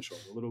exponential,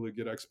 literally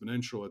get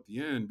exponential at the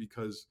end,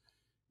 because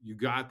you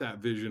got that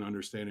vision,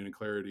 understanding, and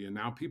clarity. And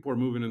now people are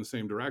moving in the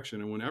same direction.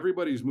 And when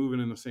everybody's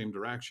moving in the same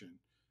direction,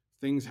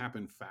 things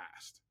happen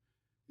fast.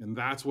 And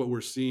that's what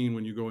we're seeing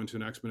when you go into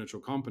an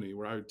exponential company,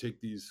 where I would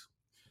take these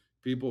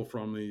people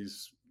from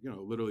these,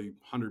 literally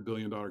 $100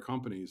 billion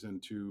companies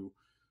into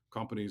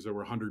companies that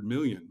were 100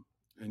 million.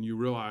 And you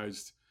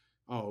realized,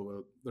 oh,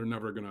 well, they're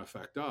never going to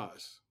affect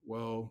us.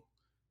 Well,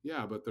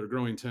 yeah, but they're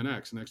growing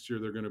 10x. Next year,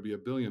 they're going to be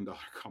 $1 billion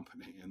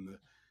company. And the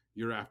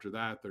year after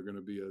that, they're going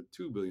to be a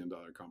 $2 billion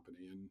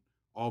company. And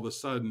all of a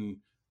sudden,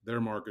 their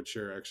market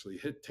share actually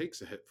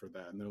takes a hit for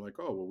that. And they're like,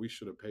 oh, well, we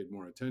should have paid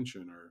more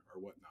attention or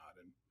whatnot.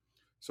 And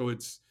so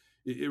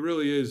it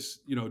really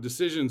is,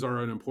 decisions are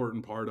an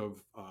important part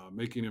of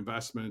making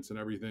investments and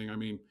everything. I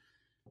mean,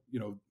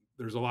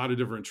 there's a lot of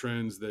different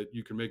trends that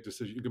you can make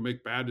decisions. You can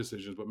make bad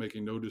decisions, but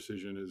making no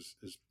decision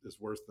is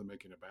worse than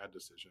making a bad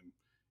decision,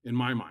 in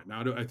my mind.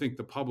 Now, I think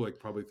the public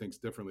probably thinks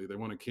differently. They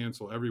want to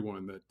cancel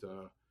everyone that,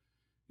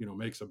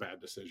 makes a bad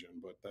decision,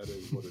 but that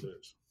is what it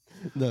is.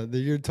 No,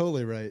 you're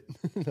totally right.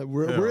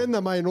 We're in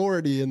the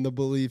minority in the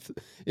belief,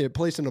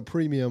 placing a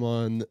premium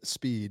on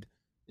speed.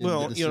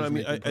 Well,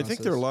 I think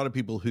there are a lot of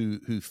people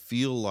who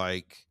feel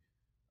like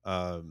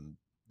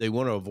they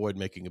want to avoid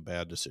making a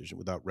bad decision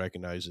without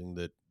recognizing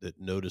that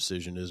no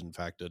decision is in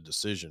fact a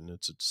decision.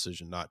 It's a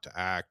decision not to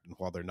act. And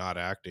while they're not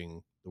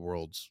acting, the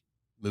world's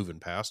moving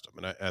past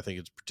them. And I think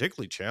it's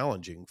particularly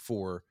challenging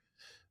for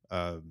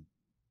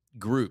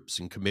groups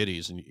and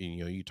committees. And,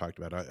 you talked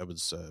about, I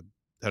was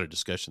had a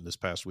discussion this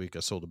past week. I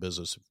sold a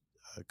business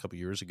a couple of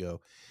years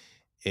ago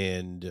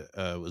and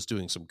was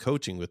doing some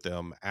coaching with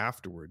them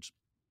afterwards.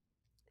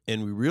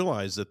 And we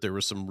realized that there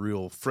was some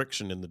real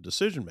friction in the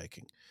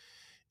decision-making.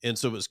 And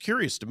so it was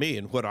curious to me.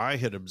 And what I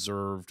had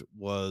observed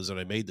was, and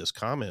I made this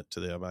comment to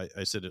them,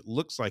 I said, it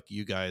looks like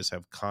you guys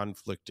have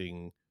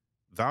conflicting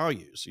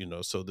values,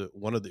 so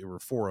that there were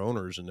 4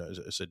 owners. And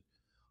I said,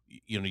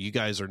 you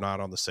guys are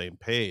not on the same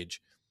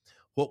page.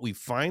 What we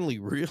finally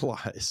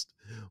realized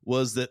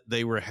was that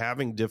they were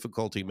having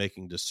difficulty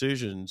making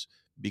decisions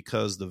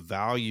because the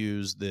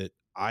values that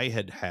I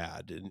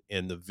had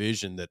and the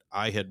vision that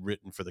I had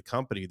written for the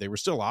company, they were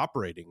still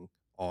operating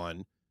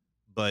on,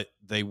 but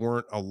they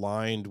weren't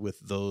aligned with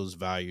those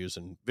values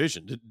and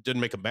vision. It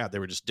didn't make them bad. They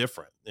were just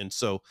different. And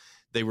so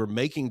they were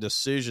making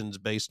decisions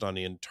based on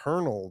the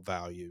internal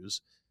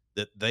values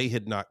that they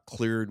had not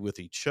cleared with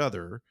each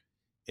other.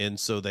 And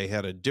so they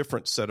had a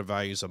different set of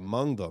values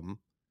among them,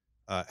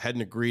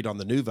 hadn't agreed on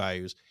the new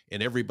values,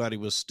 and everybody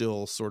was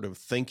still sort of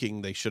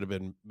thinking they should have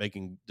been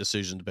making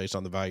decisions based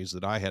on the values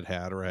that I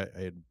had or I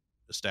had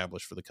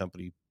established for the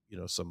company,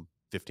 some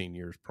 15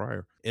 years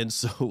prior. And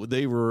so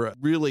they were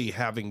really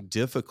having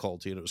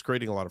difficulty, and it was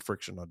creating a lot of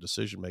friction on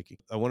decision making.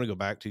 I want to go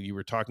back to, you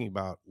were talking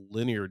about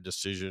linear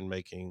decision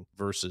making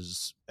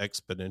versus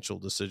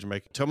exponential decision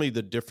making. Tell me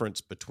the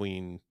difference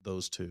between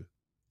those two.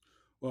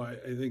 Well,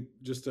 I think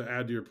just to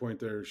add to your point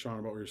there, Sean,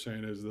 about what you're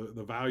saying is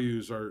the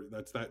values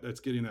that's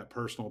getting that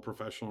personal,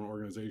 professional, and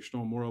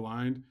organizational more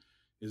aligned,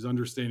 is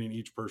understanding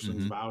each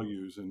person's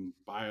values and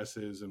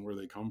biases and where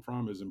they come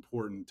from is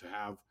important to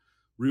have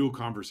real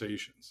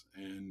conversations.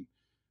 And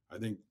I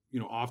think,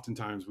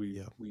 oftentimes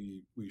we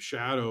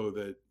shadow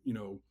that,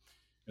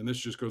 and this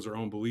just goes our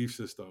own belief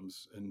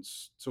systems. And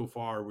so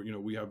far,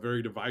 we have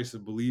very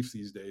divisive beliefs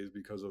these days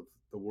because of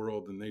the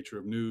world and nature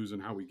of news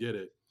and how we get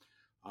it.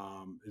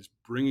 Is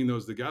bringing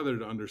those together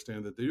to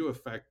understand that they do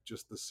affect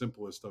just the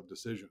simplest of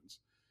decisions.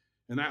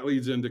 And that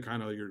leads into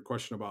kind of your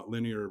question about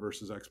linear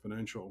versus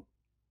exponential.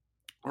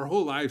 Our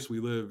whole lives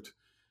we lived,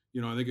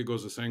 I think it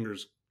goes to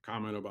Sanger's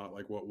comment about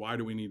why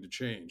do we need to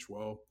change?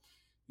 Well,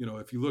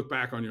 if you look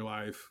back on your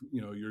life,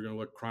 you're going to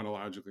look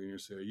chronologically and you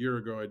say, a year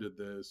ago I did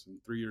this,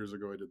 and 3 years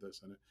ago I did this.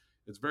 And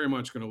it's very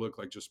much going to look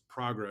like just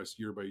progress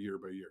year by year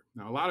by year.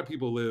 Now, a lot of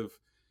people live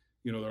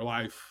their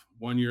life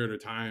 1 year at a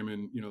time.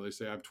 And, they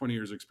say I have 20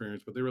 years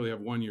experience, but they really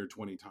have 1 year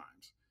 20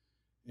 times.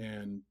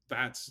 And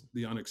that's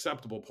the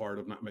unacceptable part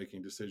of not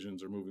making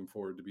decisions or moving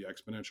forward to be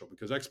exponential,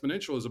 because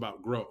exponential is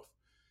about growth.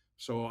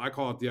 So I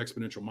call it the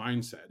exponential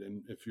mindset.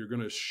 And if you're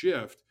going to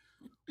shift,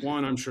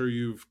 one, I'm sure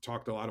you've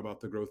talked a lot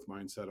about the growth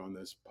mindset on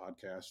this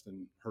podcast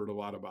and heard a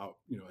lot about,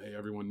 hey,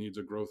 everyone needs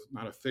a growth,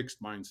 not a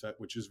fixed mindset,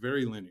 which is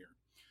very linear.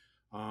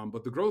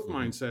 But the growth Mhm.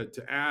 mindset,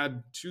 to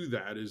add to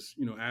that, is,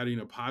 adding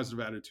a positive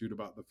attitude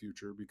about the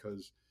future,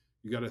 because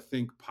you got to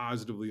think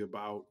positively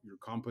about your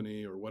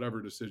company or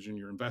whatever decision,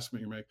 your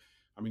investment you make.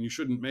 I mean, you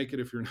shouldn't make it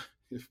if you're not,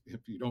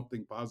 if you don't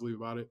think positively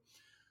about it.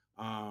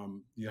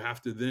 You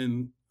have to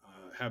then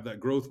have that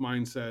growth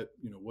mindset.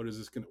 What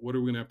are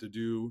we going to have to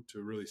do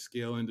to really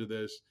scale into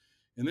this?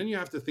 And then you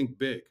have to think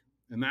big.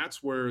 And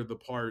that's where the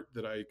part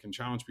that I can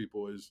challenge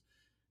people is,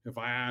 if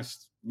I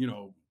asked,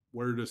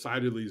 where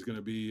Decidedly is going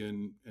to be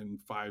in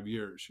 5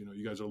 years,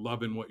 you guys are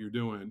loving what you're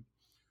doing.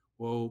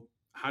 Well,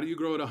 how do you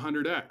grow at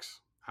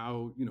 100x?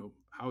 How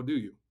do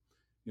you?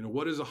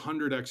 What is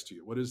 100x to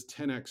you? What is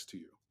 10x to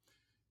you?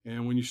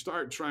 And when you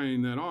start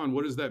trying that on,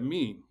 what does that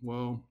mean?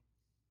 Well,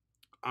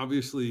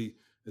 obviously,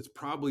 it's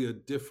probably a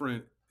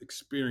different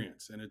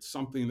experience, and it's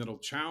something that'll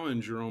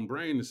challenge your own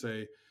brain to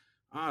say,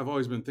 I've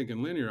always been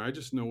thinking linear. I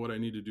just know what I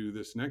need to do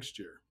this next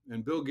year.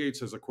 And Bill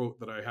Gates has a quote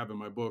that I have in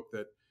my book,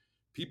 that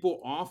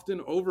people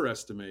often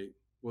overestimate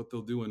what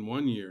they'll do in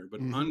 1 year,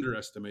 but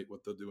underestimate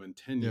what they'll do in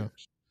 10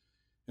 years.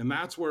 And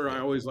that's where I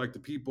always like I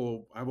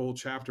have a whole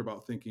chapter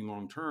about thinking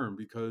long term,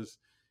 because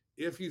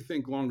if you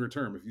think longer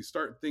term, if you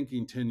start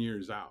thinking 10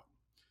 years out,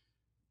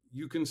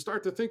 you can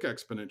start to think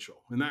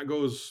exponential. And that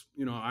goes,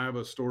 I have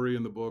a story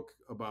in the book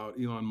about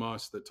Elon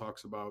Musk that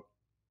talks about,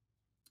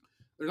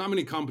 there's not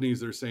many companies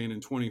that are saying in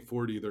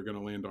 2040 they're going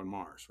to land on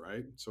Mars,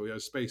 right? So he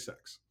has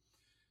SpaceX.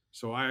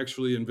 So I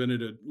actually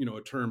invented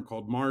a term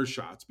called Mars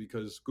shots,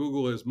 because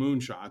Google has moon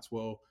shots.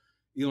 Well,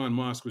 Elon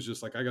Musk was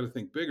just like, I got to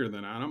think bigger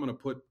than that.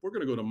 We're going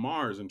to go to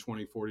Mars in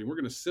 2040 and we're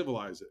going to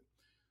civilize it.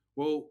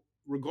 Well,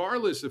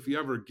 regardless if he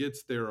ever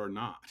gets there or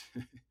not,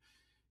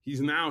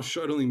 he's now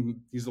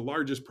he's the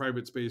largest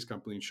private space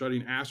company,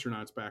 shutting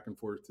astronauts back and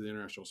forth to the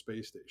International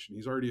Space Station.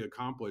 He's already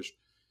accomplished,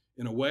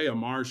 in a way, a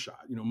Mars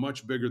shot,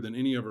 much bigger than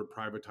any other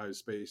privatized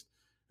space.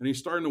 And he's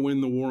starting to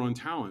win the war on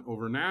talent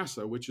over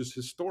NASA, which has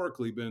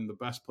historically been the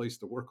best place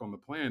to work on the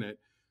planet,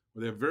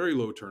 where they have very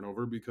low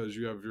turnover, because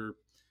you have your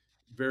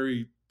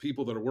very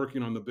people that are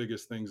working on the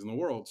biggest things in the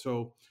world.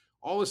 So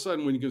all of a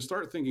sudden, when you can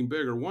start thinking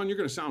bigger, one, you're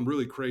going to sound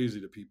really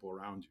crazy to people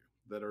around you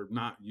that are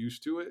not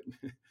used to it.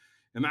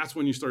 And that's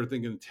when you start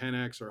thinking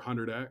 10x or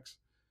 100x.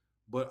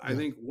 But I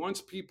think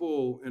once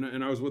people,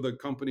 and I was with a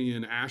company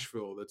in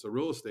Asheville that's a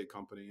real estate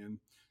company, and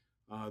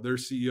their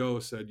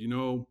CEO said,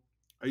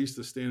 I used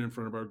to stand in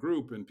front of our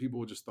group and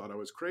people just thought I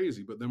was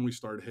crazy, but then we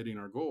started hitting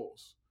our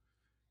goals.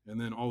 And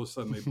then all of a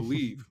sudden they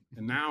believe,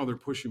 and now they're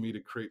pushing me to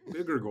create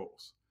bigger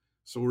goals.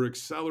 So we're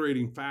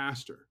accelerating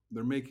faster.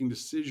 They're making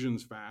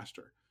decisions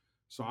faster.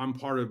 So I'm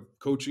part of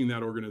coaching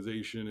that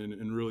organization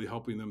and really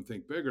helping them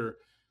think bigger.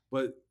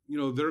 But,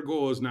 their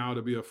goal is now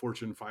to be a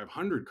Fortune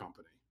 500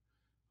 company.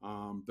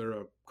 They're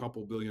a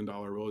couple $1 billion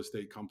real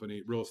estate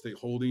company, real estate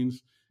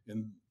holdings,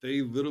 and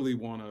they literally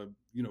want to,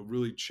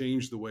 really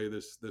change the way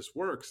this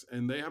works.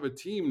 And they have a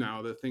team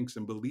now that thinks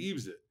and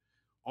believes it.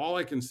 All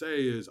I can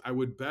say is I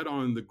would bet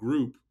on the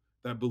group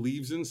that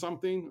believes in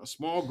something. A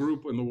small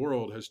group in the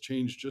world has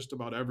changed just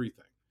about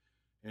everything.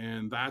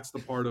 And that's the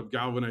part of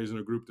galvanizing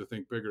a group to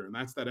think bigger. And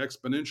that's that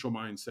exponential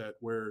mindset,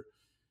 where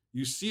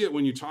you see it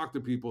when you talk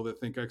to people that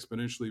think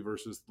exponentially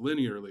versus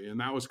linearly. And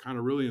that was kind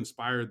of really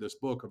inspired this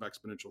book of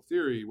Exponential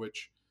Theory,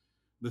 which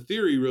the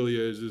theory really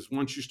is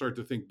once you start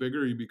to think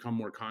bigger, you become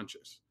more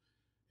conscious.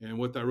 And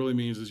what that really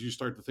means is you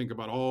start to think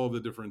about all the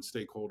different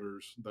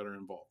stakeholders that are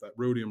involved. That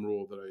Rhodium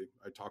rule that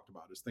I talked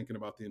about is thinking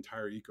about the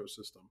entire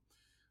ecosystem.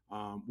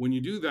 When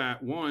you do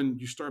that, one,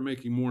 you start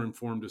making more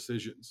informed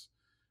decisions.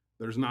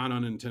 There's not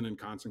unintended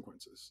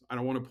consequences. I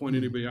don't want to point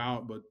anybody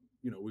out, but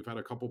we've had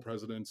a couple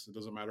presidents. It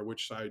doesn't matter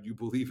which side you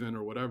believe in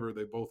or whatever.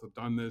 They both have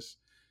done this,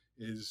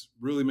 is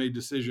really made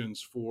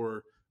decisions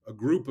for a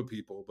group of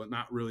people, but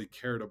not really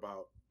cared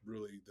about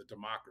really the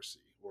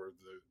democracy or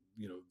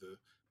the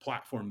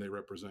platform they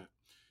represent.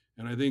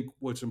 And I think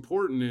what's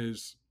important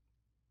is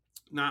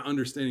not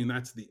understanding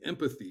that's the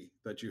empathy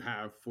that you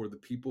have for the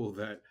people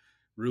that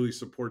really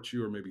support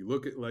you or maybe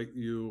look at like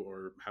you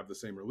or have the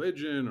same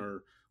religion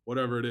or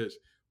whatever it is.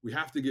 We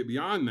have to get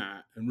beyond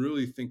that and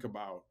really think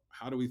about,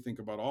 how do we think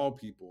about all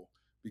people?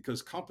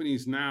 Because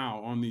companies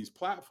now on these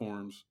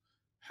platforms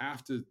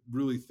have to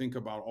really think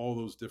about all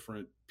those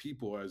different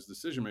people as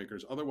decision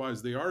makers.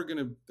 Otherwise, they are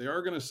going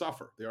to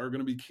suffer. They are going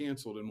to be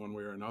canceled in one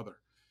way or another.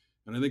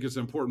 And I think it's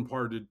an important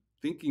part of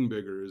thinking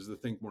bigger is to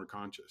think more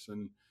conscious.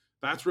 And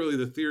that's really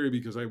the theory,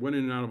 because I went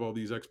in and out of all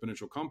these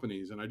exponential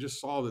companies, and I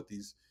just saw that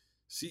these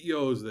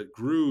CEOs that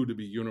grew to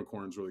be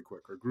unicorns really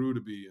quick, or grew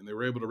to be, and they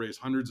were able to raise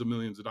hundreds of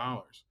millions of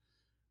dollars.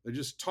 They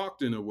just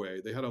talked in a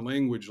way. They had a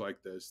language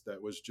like this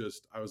that was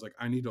just, I was like,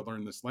 I need to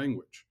learn this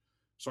language.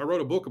 So I wrote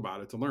a book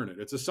about it to learn it.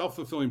 It's a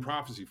self-fulfilling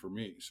prophecy for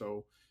me.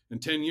 So in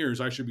 10 years,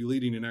 I should be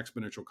leading an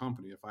exponential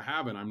company. If I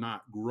haven't, I'm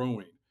not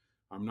growing.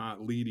 I'm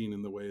not leading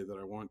in the way that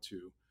I want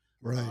to.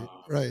 Right.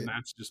 And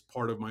that's just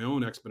part of my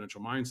own exponential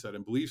mindset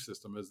and belief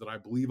system, is that I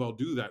believe I'll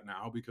do that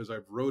now because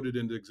I've wrote it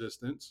into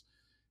existence.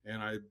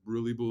 And I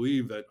really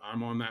believe that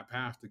I'm on that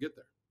path to get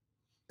there.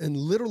 And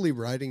literally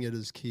writing it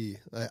is key.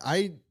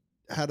 I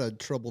had a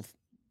trouble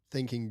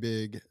thinking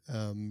big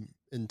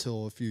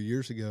until a few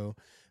years ago.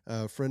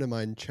 A friend of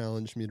mine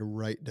challenged me to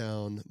write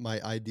down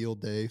my ideal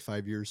day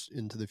 5 years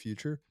into the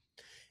future.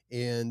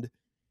 And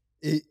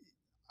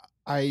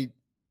I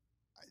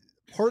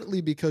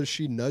partly because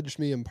she nudged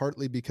me and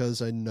partly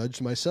because I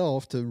nudged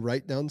myself to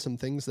write down some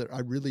things that I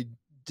really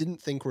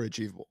didn't think were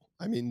achievable.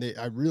 I mean,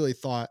 I really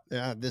thought,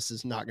 this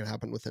is not going to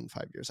happen within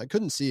 5 years. I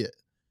couldn't see it.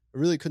 I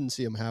really couldn't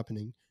see them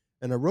happening.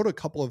 And I wrote a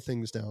couple of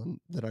things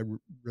down that I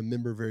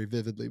remember very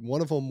vividly.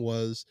 One of them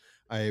was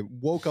I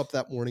woke up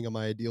that morning on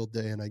my ideal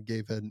day and I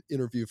gave an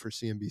interview for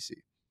CNBC.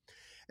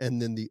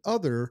 And then the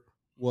other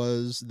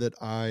was that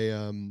I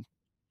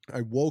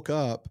woke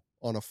up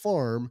on a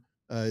farm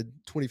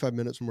 25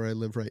 minutes from where I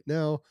live right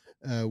now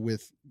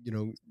with,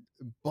 a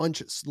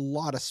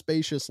lot of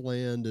spacious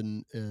land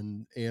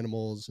and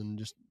animals, and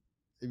just,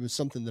 it was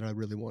something that I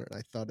really wanted.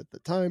 I thought at the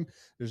time,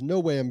 there's no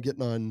way I'm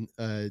getting on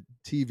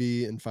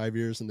TV in 5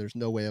 years, and there's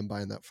no way I'm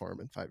buying that farm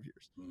in 5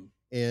 years. Mm-hmm.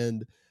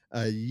 And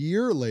a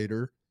year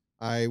later,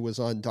 I was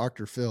on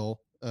Dr. Phil,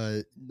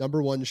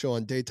 #1 show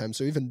on daytime.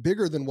 So even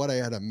bigger than what I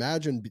had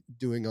imagined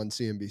doing on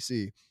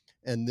CNBC.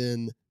 And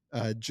then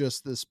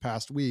just this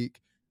past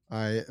week,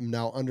 I am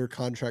now under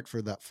contract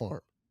for that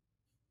farm.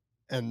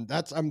 And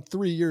I'm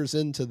 3 years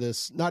into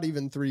this, not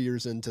even 3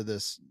 years into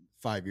this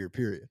 5-year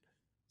period.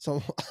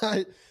 So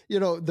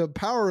the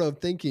power of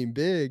thinking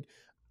big,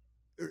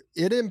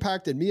 it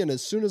impacted me. And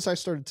as soon as I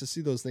started to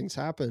see those things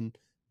happen,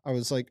 I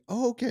was like,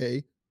 oh,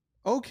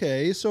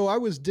 okay. So I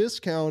was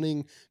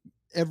discounting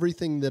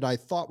everything that I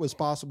thought was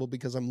possible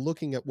because I'm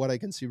looking at what I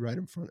can see right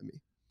in front of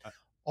me.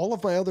 All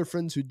of my other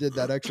friends who did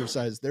that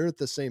exercise, they're at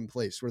the same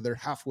place where they're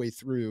halfway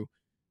through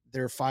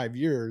their 5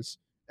 years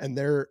and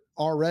they're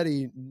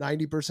already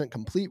 90%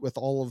 complete with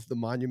all of the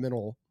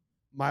monumental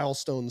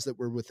milestones that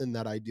were within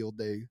that ideal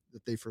day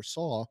that they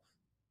foresaw.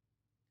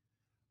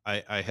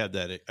 I had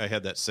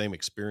that same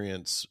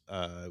experience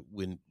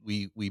when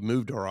we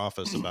moved our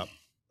office about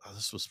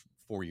this was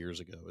 4 years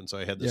ago, and so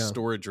I had this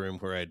storage room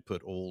where I'd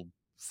put old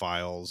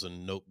files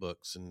and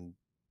notebooks and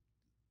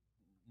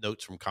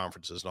notes from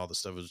conferences and all this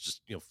stuff. It was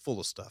just full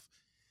of stuff,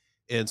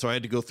 and so I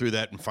had to go through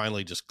that and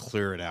finally just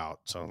clear it out.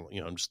 So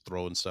I'm just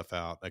throwing stuff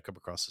out. I come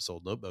across this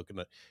old notebook,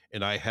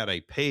 and I had a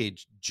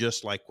page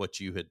just like what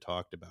you had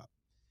talked about.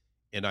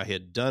 And I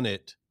had done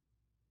it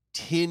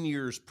 10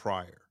 years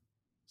prior.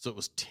 So it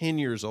was 10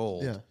 years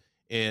old. Yeah.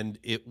 And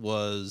it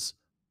was,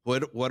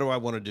 what do I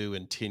want to do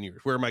in 10 years?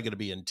 Where am I going to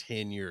be in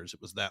 10 years?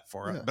 It was that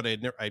far. Yeah. But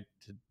I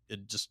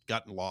had just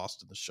gotten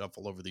lost in the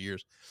shuffle over the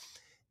years.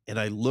 And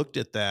I looked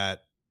at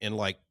that, and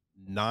like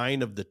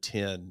 9 of the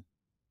 10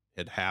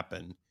 had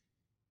happened.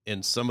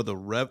 And some of the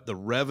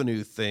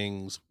revenue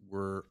things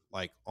were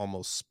like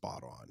almost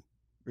spot on.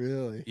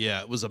 Really?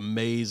 Yeah, it was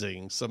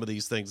amazing. Some of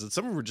these things, and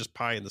some of them were just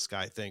pie in the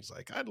sky things,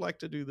 like I'd like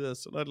to do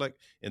this,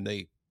 and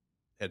they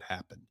had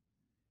happened.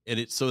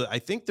 And so I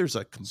think there's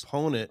a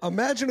component.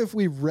 Imagine if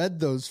we read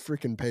those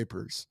freaking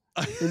papers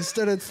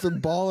instead of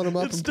balling them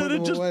up instead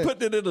of just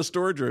putting it in a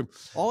storage room.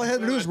 All I had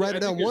to do was write it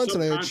down once,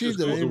 and I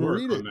achieved it. I didn't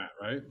read it. That,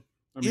 right?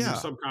 I mean, yeah.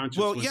 Subconscious.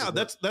 Well, yeah,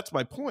 that's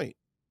my point.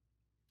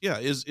 Yeah,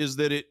 is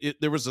that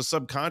there was a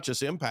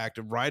subconscious impact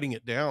of writing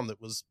it down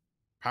that was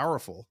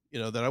powerful,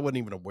 that I wasn't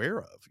even aware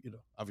of,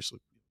 obviously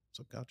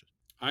subconscious.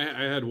 I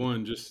had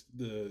one just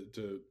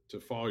to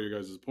follow your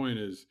guys' point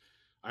is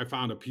I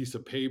found a piece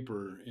of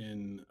paper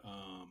in,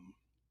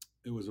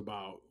 it was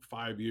about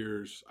 5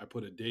 years. I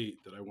put a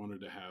date that I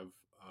wanted to have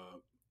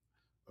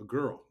a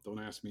girl. Don't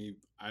ask me.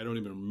 I don't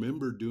even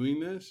remember doing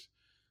this,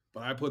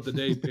 but I put the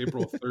date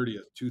April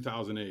 30th,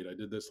 2008. I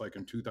did this like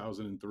in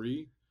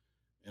 2003.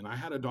 And I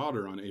had a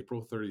daughter on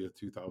April 30th,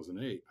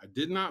 2008. I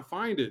did not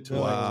find it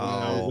till like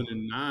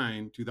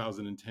 2009,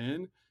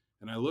 2010.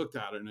 And I looked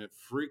at it and it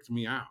freaked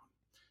me out.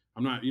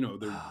 I'm not,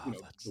 the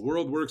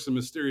world works in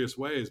mysterious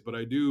ways, but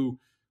it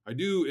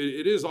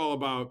is all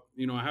about,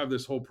 I have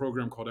this whole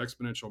program called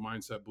Exponential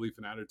Mindset, Belief,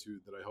 and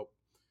Attitude that I help,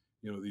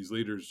 these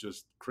leaders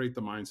just create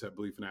the mindset,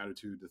 belief, and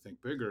attitude to think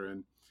bigger.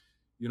 And,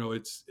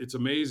 it's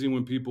amazing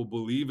when people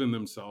believe in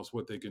themselves,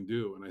 what they can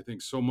do. And I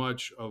think so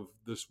much of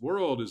this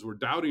world is we're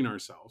doubting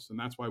ourselves. And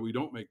that's why we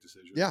don't make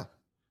decisions. Yeah.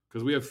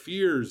 Because we have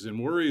fears and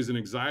worries and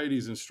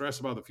anxieties and stress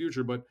about the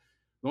future. But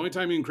the only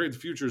time you can create the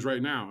future is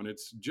right now. And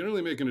it's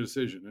generally making a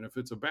decision. And if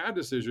it's a bad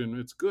decision,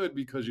 it's good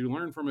because you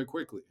learn from it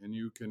quickly and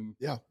you can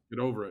get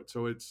over it.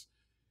 So it's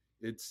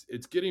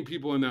getting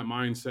people in that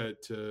mindset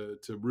to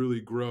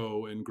really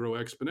grow and grow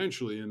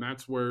exponentially. And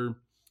that's where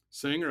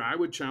Sanger, I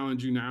would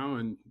challenge you now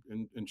and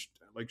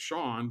like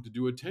Sean to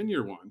do a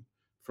 10-year one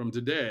from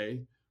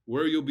today,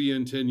 where you'll be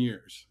in 10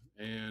 years.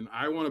 And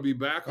I want to be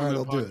back on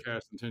that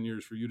podcast in 10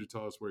 years for you to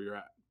tell us where you're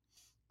at.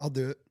 I'll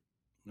do it.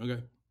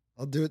 Okay.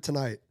 I'll do it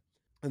tonight.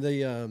 And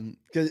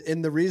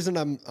the reason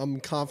I'm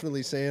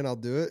confidently saying I'll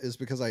do it is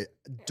because I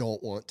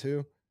don't want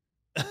to.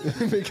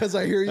 Because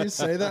I hear you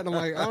say that and I'm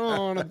like, I don't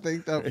want to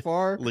think that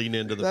far. Lean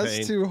into the That's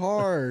pain. too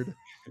hard.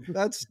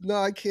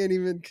 I can't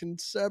even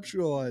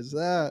conceptualize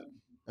that.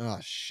 Oh,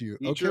 shoot.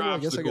 Okay, well, I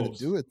guess I got to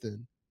do it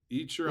then.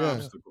 Eat your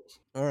obstacles.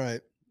 All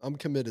right. I'm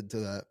committed to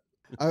that.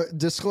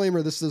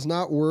 Disclaimer, this does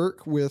not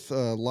work with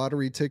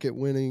lottery ticket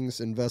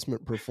winnings,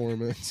 investment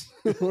performance,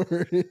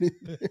 or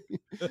anything.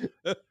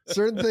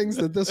 Certain things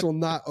that this will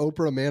not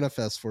Oprah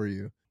manifest for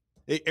you.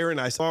 Hey, Aaron,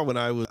 I saw when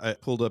I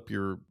pulled up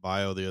your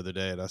bio the other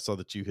day, and I saw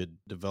that you had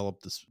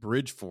developed this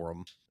bridge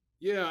forum.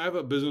 Yeah, I have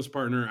a business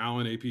partner,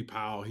 Alan A.P.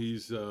 Powell.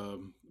 He's a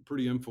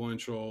pretty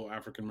influential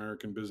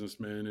African-American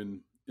businessman.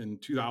 And in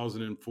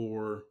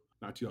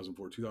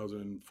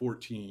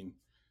 2014,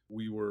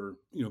 we were,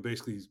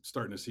 basically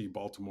starting to see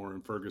Baltimore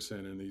and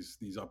Ferguson and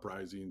these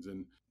uprisings.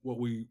 And what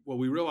we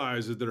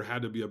realized is there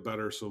had to be a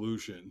better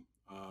solution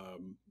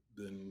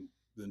than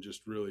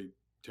just really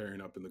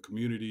tearing up in the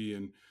community.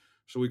 And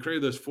so we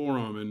created this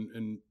forum.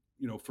 And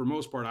for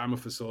most part, I'm a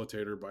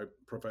facilitator by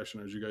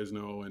profession, as you guys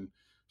know. And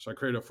so I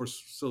created a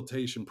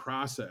facilitation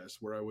process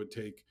where I would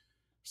take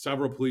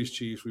several police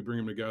chiefs, we bring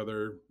them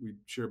together, we'd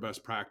share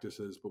best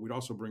practices, but we'd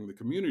also bring the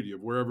community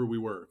of wherever we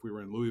were. If we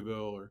were in Louisville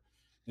or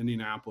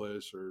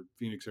Indianapolis or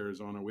Phoenix,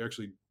 Arizona, we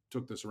actually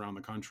took this around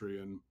the country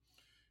and,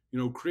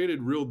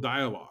 created real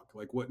dialogue,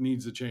 like what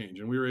needs to change.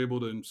 And we were able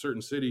to, in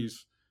certain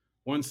cities,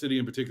 one city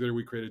in particular,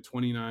 we created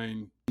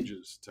 29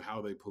 changes to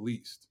how they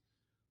policed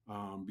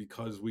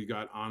because we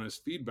got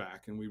honest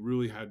feedback and we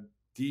really had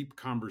deep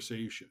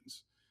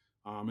conversations.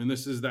 And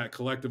this is that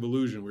collective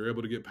illusion. We were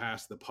able to get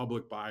past the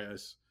public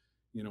bias,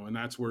 and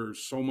that's where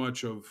so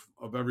much of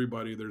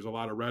everybody, there's a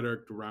lot of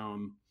rhetoric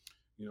around,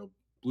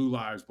 blue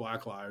lives,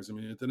 black lives. I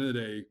mean, at the end of the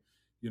day,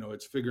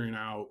 it's figuring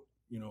out,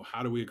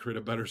 how do we create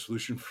a better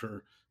solution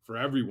for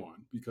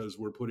everyone, because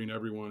we're putting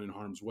everyone in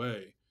harm's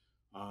way.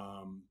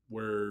 And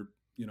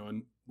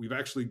we've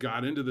actually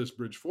got into this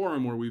bridge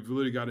forum where we've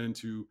really got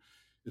into,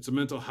 it's a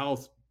mental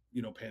health,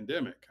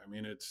 pandemic. I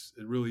mean, it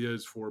really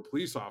is for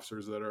police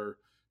officers that are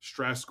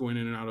stressed going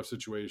in and out of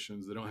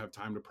situations. They don't have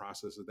time to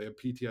process it. They have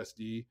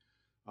PTSD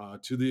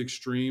to the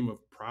extreme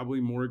of probably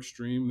more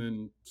extreme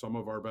than some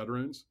of our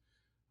veterans.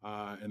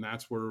 And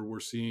that's where we're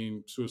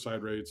seeing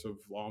suicide rates of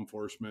law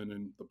enforcement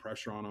and the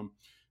pressure on them.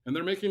 And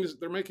they're making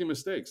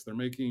mistakes. They're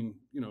making,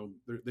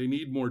 they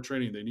need more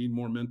training. They need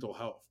more mental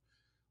health.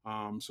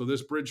 So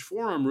this bridge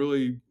forum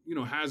really,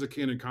 has a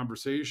candid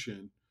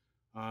conversation.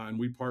 And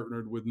we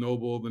partnered with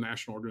Noble, the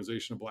National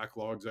Organization of Black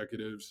Law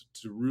Executives,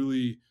 to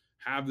really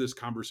have this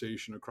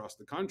conversation across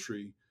the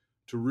country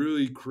to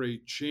really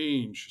create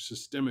change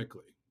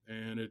systemically.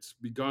 And it's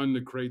begun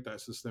to create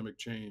that systemic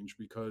change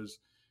because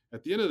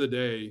at the end of the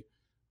day,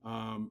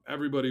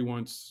 everybody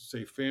wants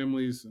safe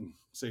families and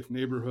safe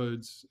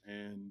neighborhoods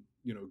and,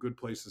 good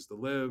places to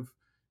live.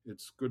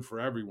 It's good for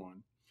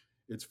everyone.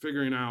 It's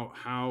figuring out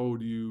how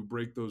do you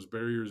break those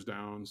barriers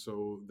down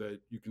so that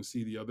you can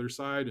see the other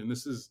side. And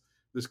this is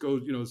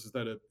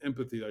that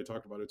empathy that I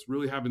talked about. It's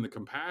really having the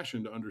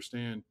compassion to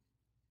understand,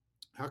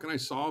 how can I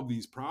solve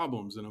these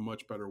problems in a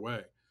much better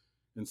way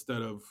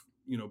instead of,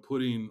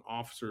 putting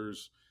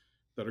officers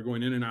that are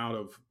going in and out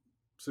of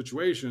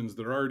situations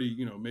that are already,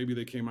 maybe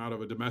they came out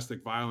of a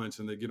domestic violence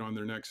and they get on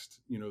their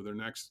next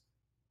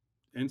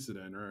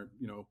incident or,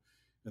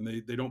 and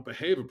they don't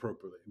behave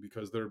appropriately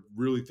because they're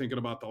really thinking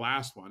about the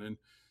last one. And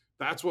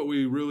that's what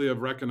we really have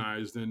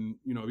recognized. And,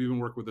 I've even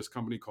worked with this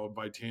company called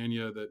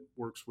Vitania that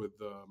works with,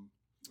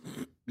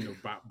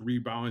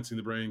 rebalancing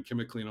the brain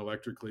chemically and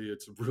electrically.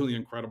 It's a really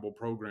incredible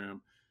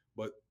program,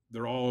 but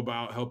they're all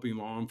about helping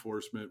law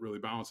enforcement really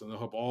balance. And they'll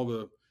help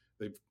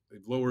they've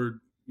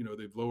lowered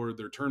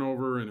their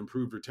turnover and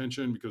improved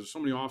retention because so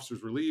many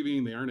officers were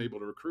leaving. They aren't able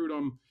to recruit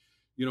them.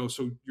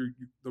 So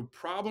the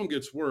problem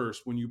gets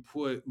worse when you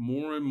put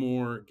more and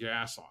more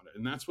gas on it.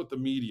 And that's what the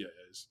media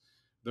is.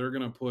 They're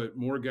going to put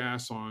more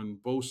gas on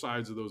both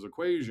sides of those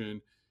equation,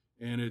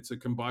 and it's a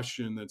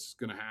combustion that's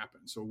going to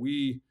happen. So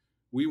we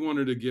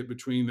wanted to get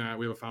between that.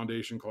 We have a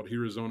foundation called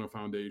Arizona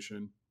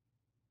Foundation,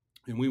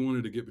 and we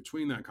wanted to get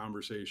between that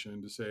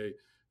conversation to say,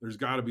 there's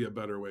got to be a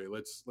better way.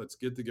 Let's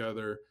get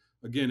together.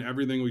 Again,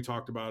 everything we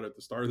talked about at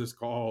the start of this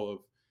call of,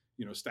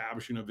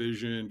 establishing a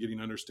vision,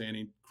 getting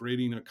understanding,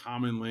 creating a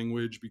common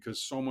language,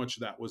 because so much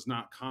of that was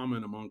not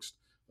common amongst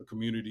the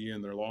community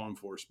and their law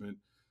enforcement.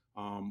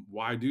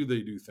 Why do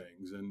they do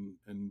things?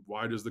 And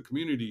why does the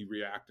community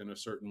react in a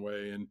certain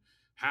way? And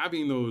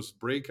having those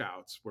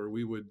breakouts where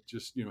we would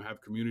just, have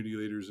community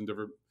leaders and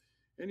different,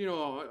 and,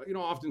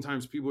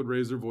 oftentimes people would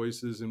raise their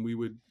voices and we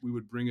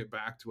would bring it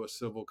back to a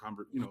civil,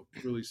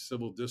 really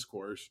civil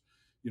discourse,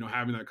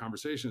 having that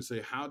conversation and say,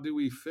 how do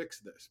we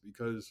fix this?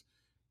 Because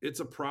it's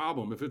a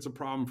problem. If it's a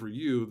problem for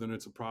you, then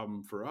it's a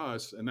problem for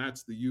us. And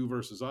that's the you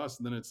versus us.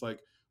 And then it's like,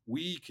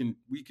 we can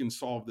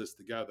solve this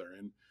together.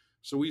 And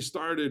so we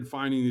started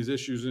finding these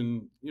issues,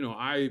 and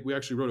we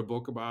actually wrote a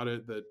book about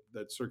it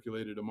that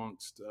circulated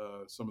amongst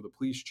some of the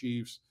police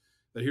chiefs.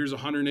 That here's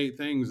 108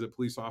 things that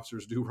police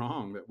officers do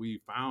wrong that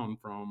we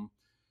found from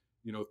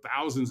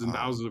thousands and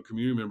thousands of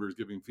community members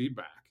giving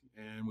feedback.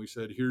 And we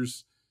said,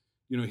 here's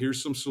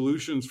some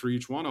solutions for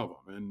each one of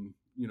them.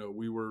 And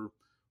we were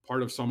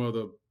part of some of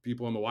the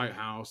people in the White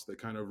House that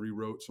kind of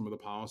rewrote some of the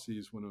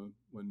policies when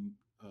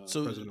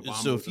President Obama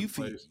so was if in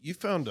place. you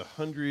found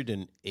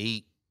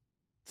 108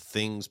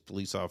 things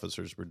police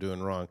officers were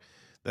doing wrong,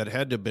 that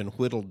had to have been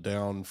whittled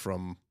down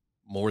from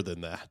more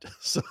than that.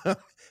 So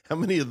how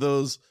many of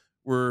those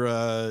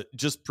were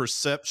just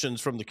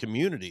perceptions from the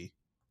community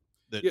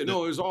that, Yeah,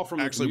 no, it was all from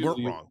the actually weren't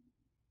community. wrong?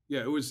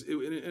 Yeah,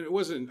 and it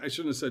wasn't, I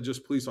shouldn't have said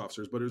just police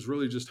officers, but it was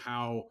really just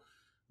how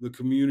the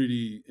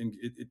community, and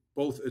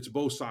it's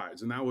both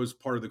sides. And that was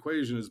part of the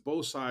equation, is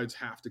both sides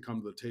have to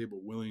come to the table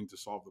willing to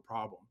solve the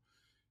problem.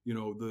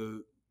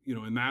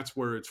 And that's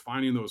where it's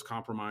finding those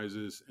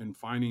compromises and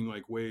finding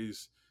like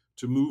ways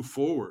to move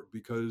forward,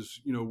 because,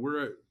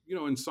 we're,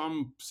 in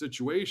some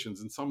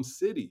situations, in some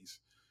cities,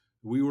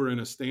 we were in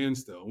a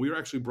standstill. We were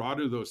actually brought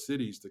into those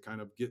cities to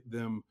kind of get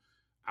them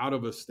out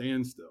of a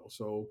standstill.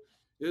 So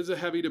it is a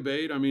heavy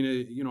debate. I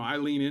mean, I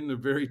lean into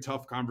very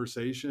tough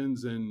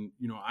conversations, and,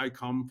 I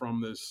come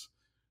from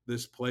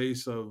this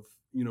place of,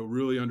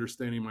 really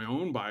understanding my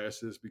own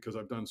biases, because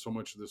I've done so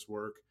much of this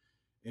work,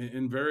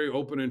 and very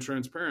open and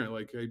transparent.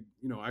 Like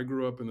I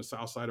grew up in the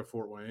South Side of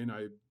Fort Wayne.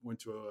 I went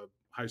to a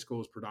high school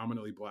that was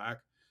predominantly Black.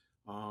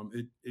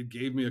 It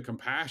gave me a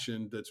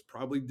compassion that's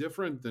probably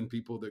different than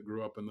people that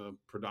grew up in the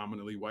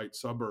predominantly white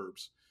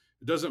suburbs.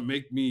 It doesn't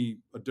make me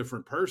a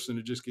different person.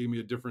 It just gave me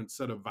a different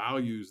set of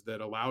values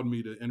that allowed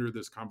me to enter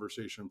this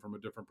conversation from a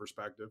different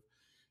perspective.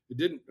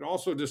 It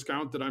also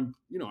discount that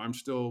I'm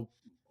still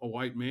a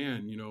white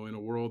man, in a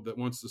world that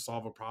wants to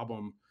solve a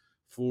problem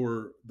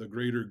for the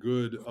greater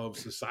good of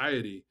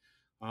society.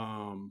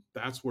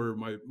 That's where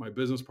my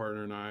business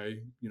partner and I,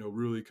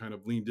 really kind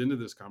of leaned into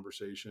this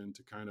conversation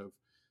to kind of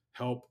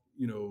help,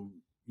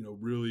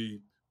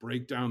 really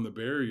break down the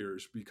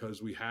barriers,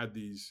 because we had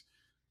these,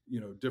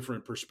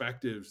 different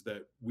perspectives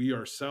that we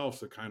ourselves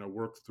to kind of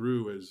work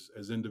through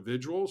as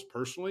individuals,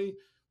 personally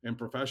and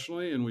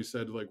professionally. And we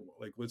said, like,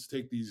 let's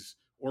take these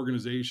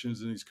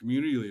organizations and these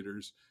community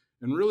leaders,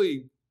 and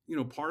really,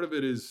 part of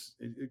it is,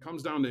 it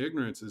comes down to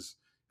ignorance. Is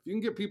if you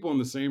can get people in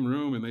the same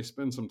room and they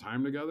spend some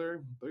time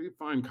together, they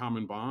find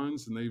common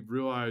bonds, and they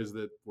realize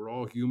that we're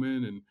all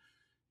human, and,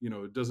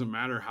 it doesn't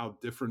matter how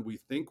different we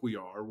think we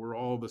are, we're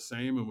all the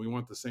same and we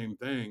want the same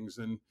things.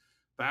 And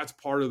that's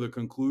part of the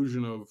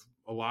conclusion of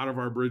a lot of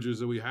our bridges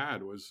that we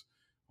had was,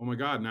 oh my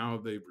God, now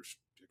they were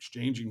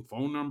exchanging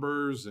phone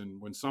numbers. And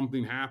when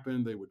something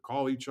happened, they would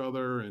call each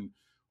other, and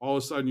all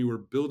of a sudden you were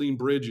building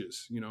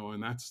bridges,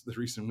 and that's the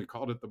reason we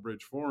called it the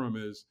Bridge Forum.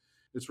 Is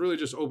it's really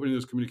just opening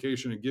this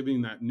communication and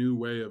giving that new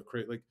way of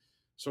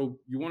so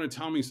you want to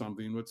tell me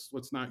something,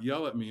 let's not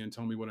yell at me and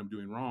tell me what I'm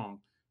doing wrong.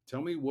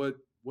 Tell me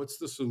what's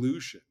the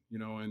solution,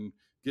 and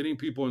getting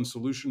people in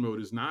solution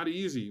mode is not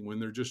easy when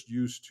they're just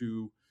used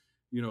to,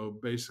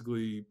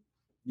 basically,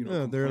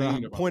 they're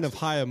at a point of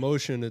high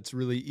emotion. It's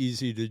really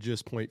easy to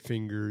just point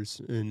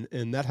fingers,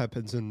 and that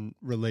happens in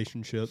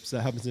relationships,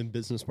 that happens in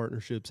business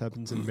partnerships,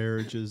 happens in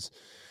marriages.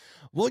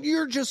 Well,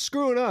 you're just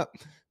screwing up.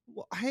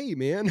 Well, hey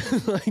man,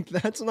 like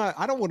that's not,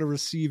 I don't want to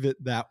receive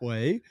it that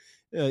way.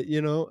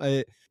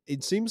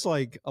 It seems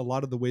like a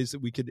lot of the ways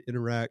that we could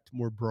interact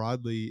more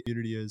broadly,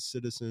 community as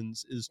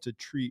citizens, is to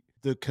treat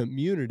the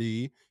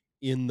community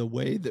in the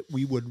way that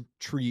we would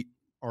treat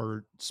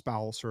our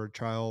spouse or a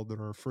child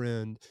or a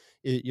friend.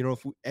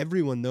 If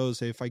everyone knows,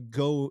 hey, if I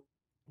go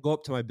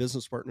up to my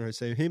business partner, I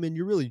say, hey man,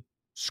 you're really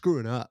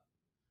screwing up.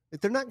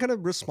 Like, they're not going to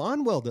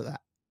respond well to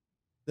that.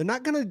 They're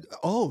not going to,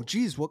 oh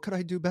geez, what could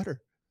I do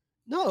better?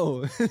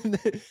 No.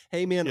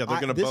 Hey man, yeah,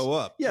 they're going to bow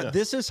up. Yeah,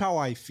 this is how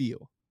I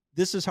feel.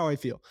 This is how I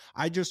feel.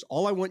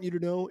 All I want you to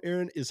know,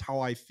 Aaron, is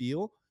how I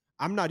feel.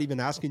 I'm not even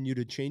asking you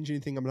to change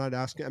anything. I'm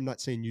not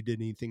saying you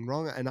did anything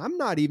wrong. And I'm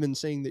not even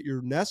saying that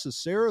you're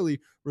necessarily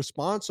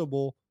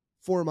responsible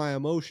for my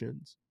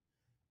emotions.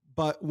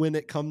 But when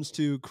it comes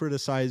to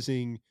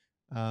criticizing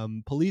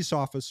police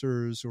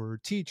officers or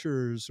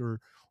teachers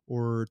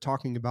or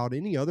talking about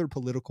any other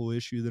political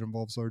issue that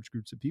involves large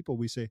groups of people,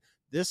 we say,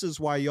 this is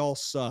why y'all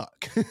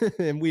suck.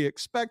 And we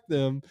expect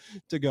them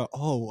to go,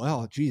 oh,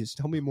 well, geez,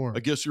 tell me more. I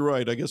guess you're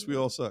right. I guess we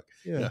all suck.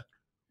 Yeah.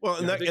 Well,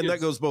 and that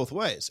goes both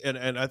ways. And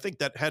I think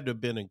that had to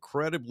have been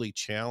incredibly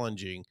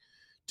challenging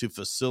to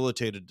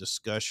facilitate a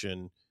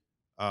discussion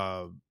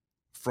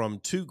from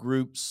two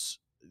groups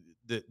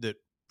that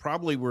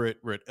probably were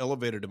at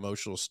elevated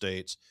emotional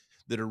states,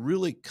 that are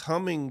really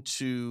coming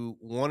to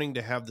wanting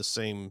to have the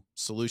same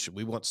solution.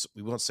 We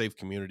want safe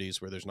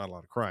communities where there's not a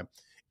lot of crime.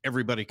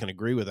 Everybody can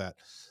agree with that.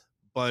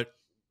 But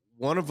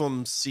one of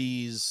them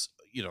sees,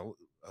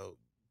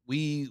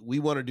 we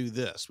want to do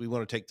this. We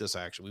want to take this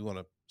action. We want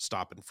to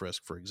stop and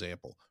frisk, for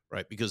example,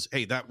 right? Because,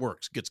 hey, that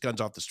works, gets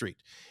guns off the street.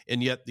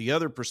 And yet the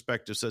other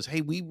perspective says,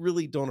 hey, we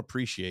really don't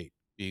appreciate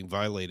being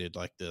violated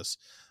like this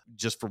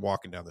just for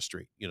walking down the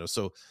street,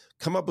 so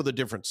come up with a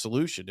different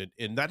solution.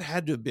 And that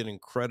had to have been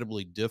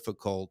incredibly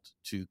difficult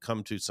to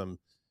come to some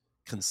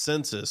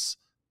consensus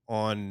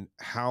on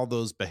how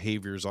those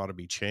behaviors ought to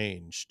be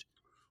changed.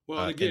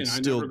 Well, and again, and I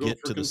still never go get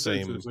for to the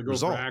same consensus. I go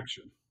result. for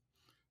action.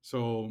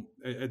 So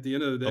at the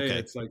end of the day,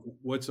 It's like,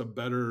 what's a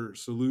better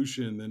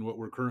solution than what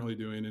we're currently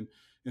doing?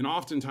 And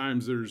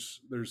oftentimes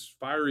there's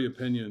fiery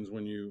opinions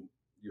when you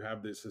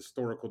have this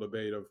historical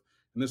debate of,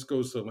 and this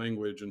goes to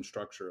language and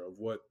structure of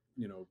what,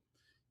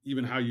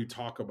 even how you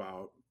talk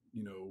about,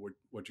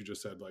 what you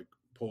just said, like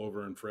pull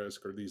over and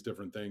frisk or these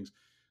different things,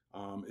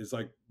 is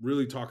like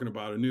really talking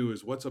about anew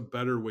is what's a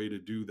better way to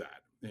do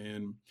that,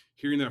 and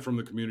hearing that from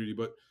the community.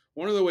 But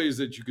one of the ways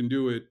that you can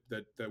do it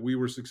that we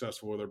were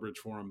successful with our Bridge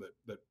Forum,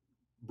 that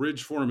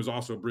Bridge Forum is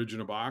also a bridge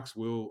in a box.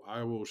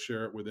 I will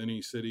share it with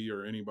any city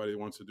or anybody that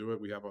wants to do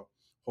it. We have a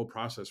whole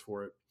process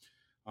for it.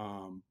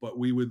 But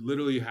we would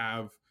literally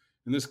have,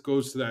 and this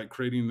goes to that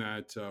creating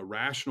that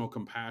rational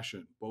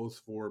compassion, both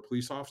for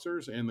police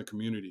officers and the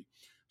community.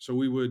 So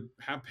we would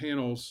have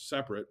panels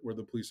separate where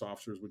the police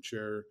officers would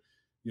share,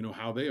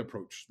 how they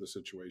approach the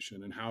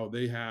situation and how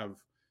they have,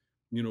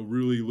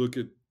 really look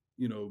at,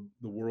 the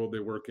world they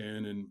work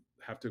in and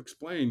have to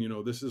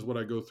explain, this is what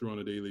I go through on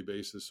a daily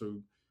basis. So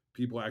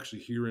people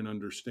actually hear and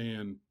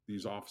understand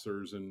these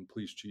officers and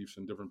police chiefs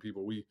and different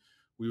people. We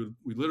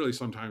literally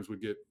sometimes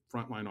would get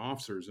frontline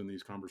officers in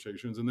these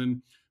conversations, and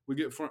then we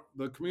get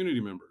the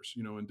community members,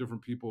 and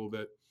different people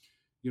that,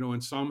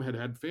 and some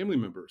had family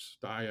members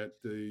die at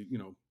the,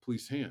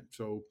 police hand.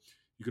 So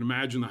you can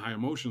imagine the high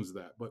emotions of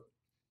that. But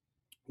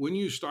when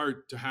you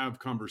start to have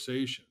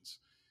conversations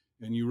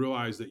and you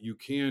realize that you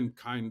can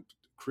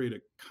create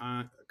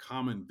a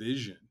common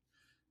vision,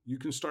 you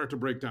can start to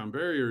break down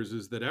barriers.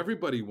 Is that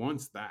everybody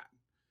wants that?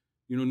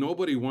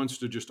 Nobody wants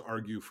to just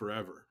argue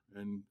forever.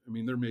 And I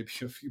mean, there may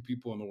be a few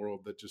people in the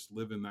world that just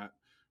live in that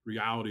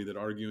reality that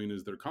arguing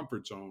is their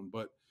comfort zone.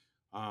 But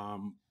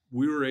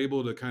we were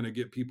able to kind of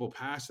get people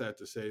past that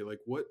to say, like,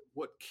 what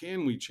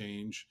can we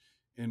change,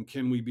 and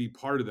can we be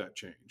part of that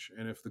change?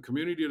 And if the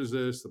community does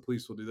this, the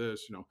police will do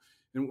this,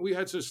 And we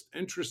had just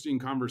interesting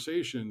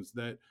conversations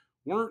that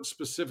weren't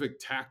specific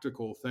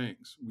tactical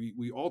things.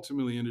 We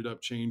ultimately ended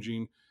up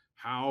changing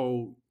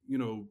how,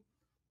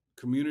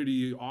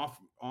 community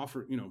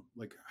offer,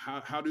 like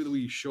how do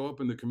we show up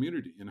in the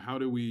community, and how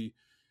do we,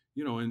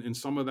 and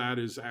some of that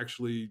is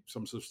actually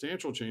some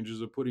substantial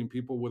changes of putting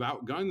people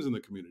without guns in the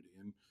community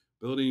and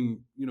building,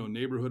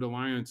 neighborhood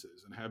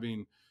alliances and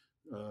having,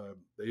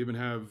 they even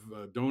have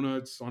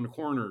donuts on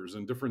corners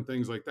and different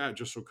things like that,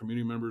 just so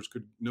community members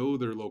could know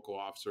their local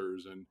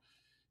officers. And,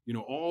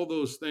 all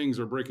those things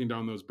are breaking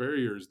down those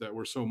barriers that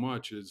were so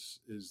much is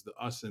the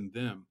us and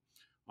them.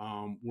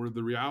 Where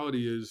the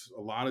reality is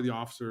a lot of the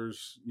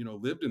officers,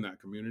 lived in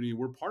that community.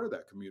 We're part of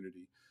that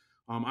community.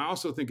 I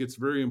also think it's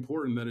very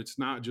important that it's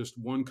not just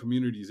one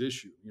community's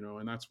issue,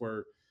 and that's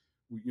where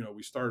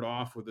we started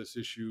off with this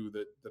issue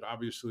that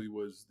obviously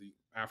was the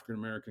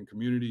African-American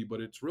community,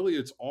 but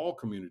it's all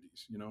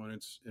communities,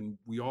 and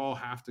we all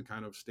have to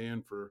kind of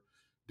stand for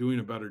doing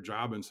a better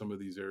job in some of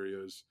these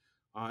areas.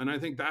 And I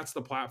think that's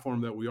the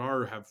platform that we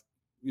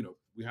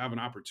have an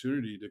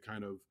opportunity to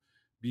kind of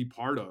be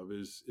part of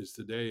is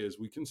today, is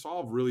we can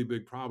solve really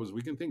big problems.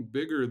 We can think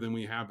bigger than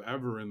we have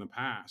ever in the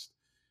past.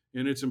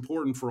 And it's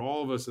important for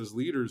all of us as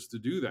leaders to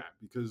do that,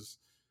 because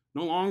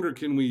no longer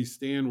can we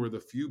stand where the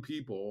few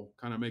people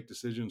kind of make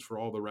decisions for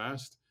all the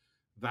rest.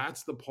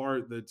 That's the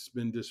part that's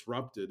been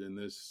disrupted in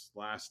this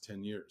last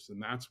 10 years.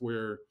 And that's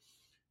where,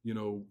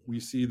 we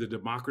see the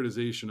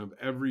democratization of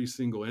every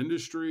single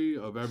industry,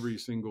 of every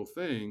single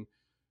thing,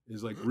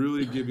 is like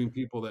really giving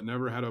people that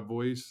never had a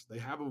voice, they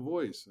have a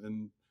voice,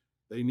 and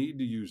they need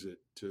to use it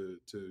to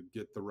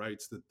get the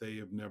rights that they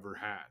have never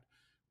had.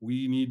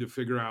 We need to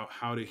figure out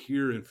how to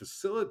hear and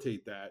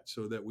facilitate that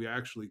so that we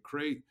actually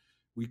create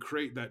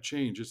that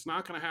change. It's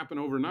not going to happen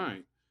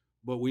overnight,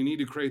 but we need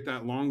to create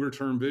that longer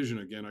term vision.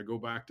 Again, I go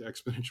back to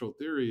exponential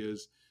theory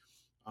is,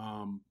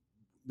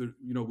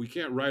 we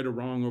can't right a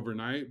wrong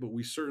overnight, but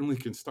we certainly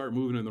can start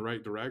moving in the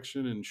right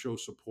direction and show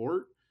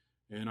support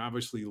and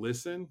obviously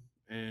listen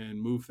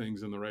and move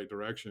things in the right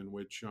direction,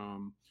 which,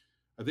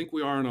 I think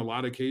we are in a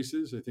lot of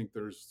cases. I think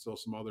there's still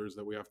some others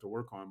that we have to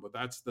work on, but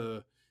that's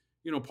the,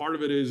 part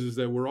of it is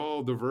that we're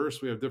all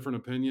diverse. We have different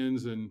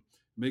opinions, and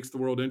makes the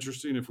world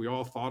interesting. If we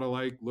all thought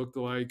alike, looked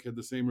alike, had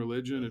the same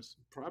religion, it's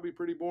probably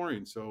pretty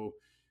boring. So,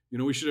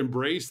 we should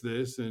embrace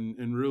this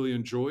and really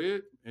enjoy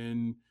it,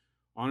 and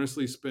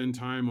honestly spend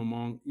time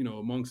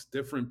amongst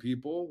different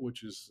people,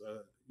 which is,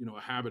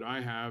 a habit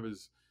I have,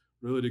 is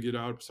really to get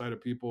outside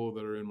of people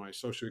that are in my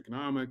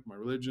socioeconomic, my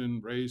religion,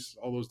 race,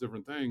 all those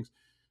different things,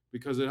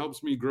 because it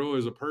helps me grow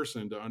as a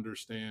person to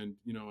understand,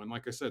 and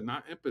like I said,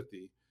 not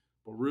empathy,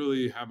 but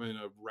really having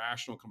a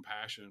rational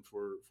compassion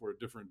for a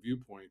different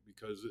viewpoint,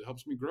 because it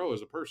helps me grow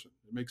as a person.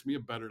 It makes me a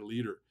better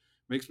leader,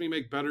 makes me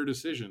make better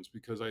decisions,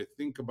 because I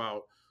think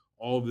about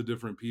all of the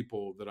different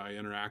people that I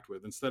interact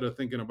with, instead of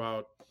thinking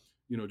about,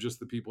 just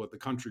the people at the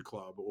country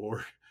club,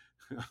 or,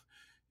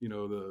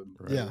 the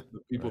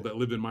people that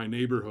live in my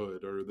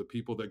neighborhood, or the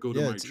people that go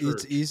to my church.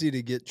 It's easy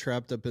to get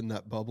trapped up in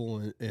that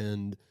bubble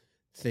and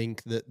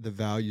think that the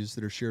values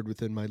that are shared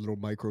within my little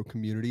micro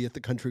community at the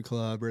country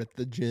club or at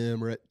the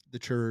gym or at the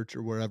church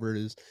or wherever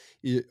it is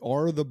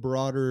are the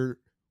broader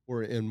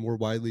and more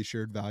widely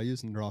shared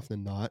values, and they're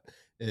often not.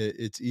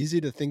 It's easy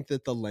to think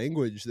that the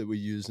language that we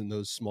use in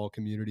those small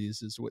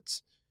communities is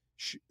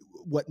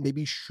what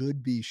maybe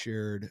should be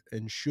shared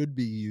and should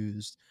be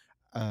used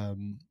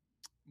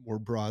more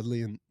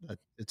broadly, and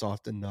it's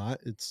often not.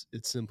 It's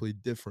simply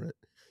different.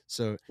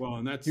 So Well,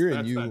 and that's hearing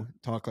that you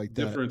talk like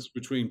that, difference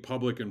between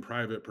public and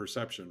private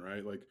perception,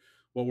 right? Like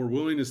what we're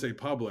willing to say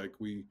public,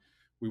 we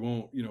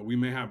won't, we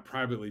may have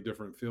privately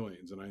different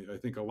feelings. And I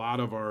think a lot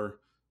of our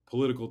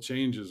political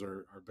changes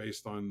are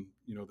based on,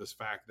 this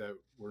fact that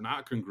we're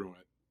not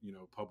congruent,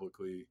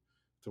 publicly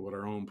to what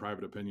our own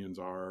private opinions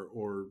are,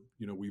 or,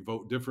 we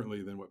vote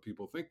differently than what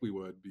people think we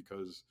would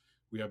because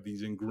we have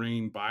these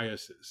ingrained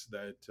biases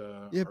that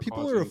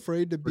people are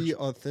afraid to be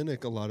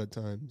authentic a lot of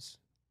times.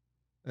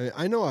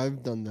 I know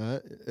I've done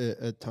that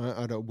at times.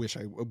 I wish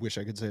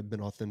I could say I've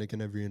been authentic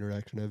in every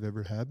interaction I've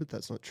ever had, but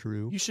that's not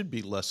true. You should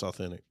be less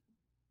authentic.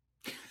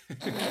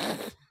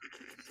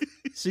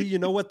 See, you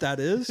know what that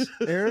is,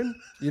 Aaron?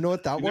 You know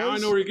what that was? Now I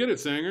know where you get it,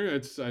 Sanger.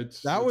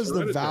 That was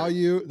the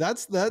value.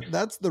 That's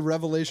the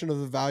revelation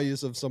of the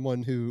values of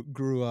someone who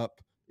grew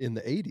up in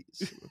the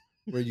 80s,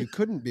 where you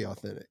couldn't be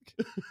authentic,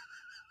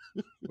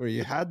 where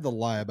you had to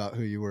lie about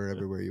who you were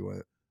everywhere you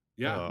went.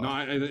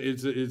 Yeah,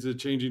 it's a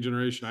changing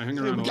generation. I hang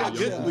around a lot.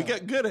 We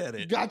got good at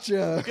it.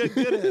 Gotcha. We got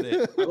good at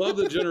it. I love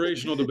the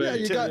generational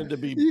debate.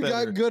 You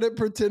got good at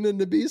pretending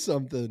to be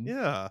something.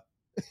 Yeah.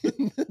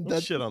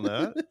 Don't shit on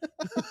that.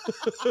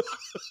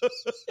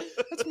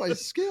 That's my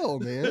skill,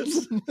 man.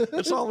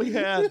 That's all we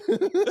had.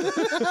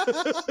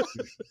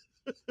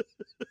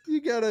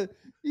 You gotta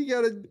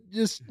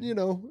just, you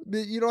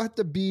don't have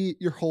to be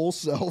your whole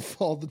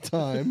self all the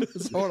time.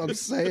 That's not what I'm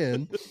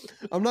saying.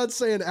 I'm not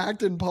saying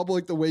act in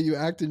public the way you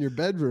act in your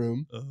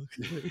bedroom.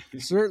 Okay.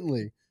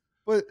 Certainly.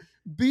 But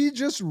be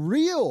just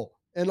real.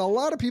 And a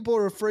lot of people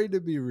are afraid to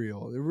be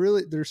real.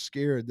 They're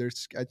scared.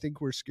 I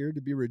think we're scared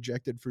to be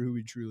rejected for who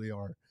we truly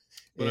are.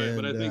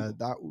 But I think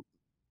that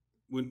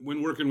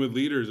when working with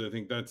leaders, I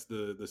think that's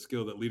the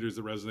skill that leaders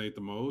that resonate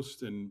the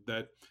most, and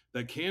that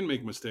can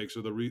make mistakes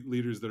are the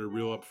leaders that are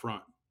real up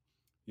front.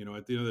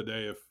 At the end of the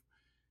day, if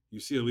you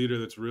see a leader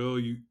that's real,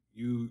 you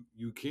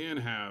can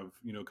have,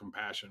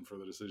 compassion for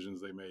the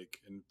decisions they make,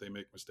 and they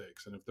make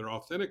mistakes. And if they're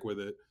authentic with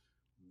it,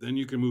 then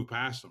you can move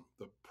past them.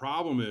 The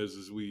problem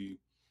is we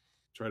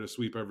try to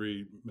sweep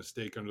every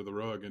mistake under the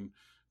rug. And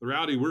the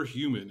reality, we're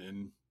human.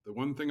 And the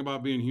one thing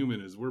about being human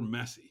is we're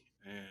messy,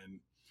 and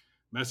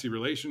messy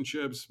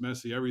relationships,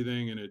 messy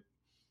everything. And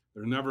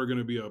they're never going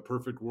to be a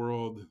perfect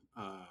world.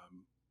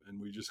 And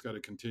we just got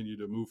to continue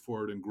to move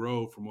forward and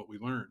grow from what we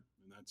learn.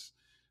 And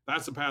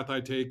that's the path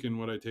I take, and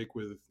what I take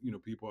with,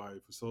 people I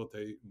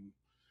facilitate and,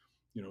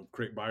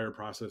 create buyer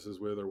processes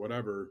with or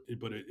whatever.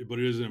 But it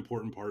is an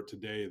important part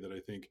today that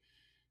I think,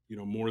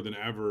 more than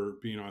ever,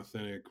 being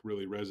authentic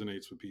really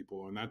resonates with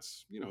people. And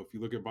that's, if you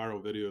look at viral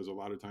videos, a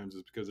lot of times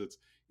it's because it's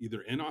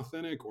either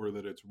inauthentic or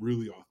that it's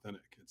really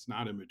authentic. It's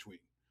not in between.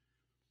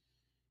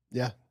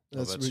 Yeah,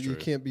 that's true.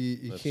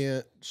 You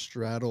can't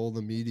straddle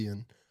the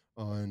median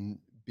on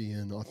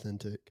being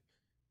authentic.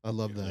 I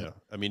love that. Yeah.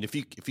 I mean, if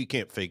you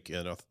can't fake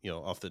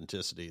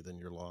authenticity, then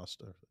you're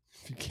lost. If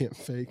you can't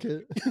fake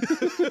it.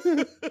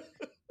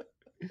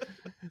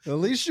 At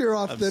least you're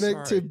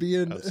authentic to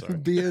being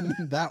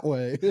that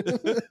way.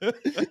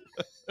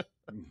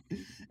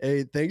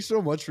 Hey, thanks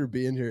so much for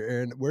being here,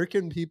 Aaron. Where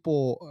can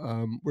people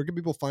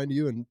find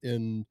you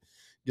and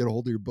get a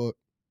hold of your book?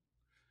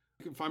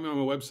 You can find me on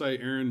my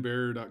website,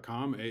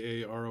 aaronbare.com,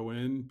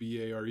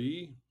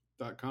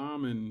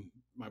 AARONBARE.com, and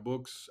my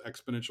books,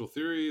 Exponential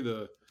Theory,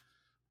 The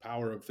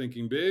Power of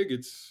Thinking Big.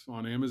 It's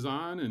on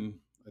Amazon, and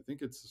I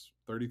think it's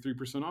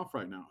 33% off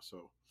right now.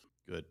 So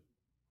good.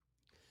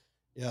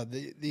 Yeah,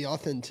 the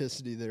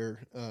authenticity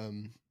there,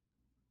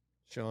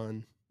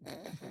 Sean.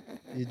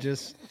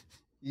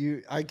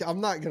 I'm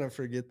not gonna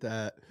forget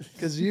that,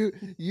 because you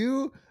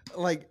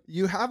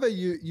have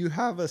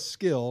a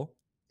skill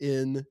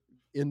in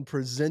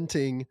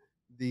presenting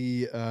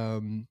the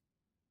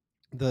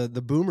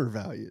boomer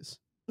values.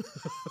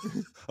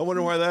 I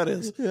wonder why that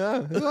is.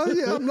 Yeah. Well,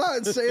 yeah, I'm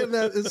not saying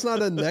that it's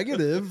not a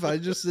negative.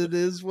 It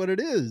is what it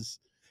is.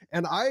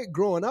 And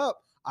growing up,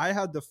 I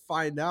had to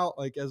find out,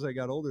 as I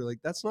got older,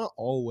 that's not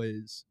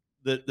always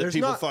that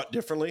people thought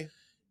differently.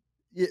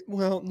 Yeah,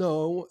 well,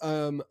 no,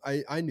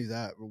 I knew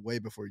that way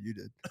before you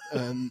did.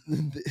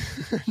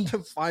 To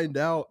find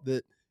out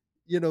that,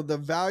 the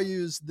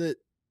values that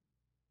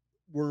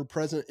were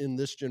present in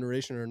this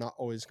generation are not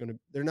always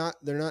they're not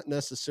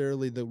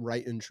necessarily the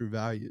right and true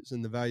values,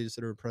 and the values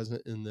that are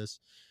present in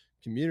this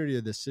community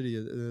or this city,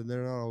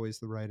 they're not always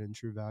the right and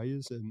true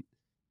values, and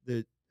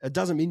that. It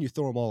doesn't mean you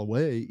throw them all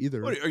away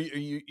either. What,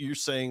 you're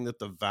saying that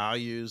the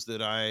values that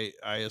I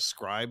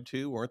ascribe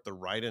to weren't the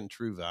right and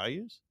true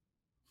values?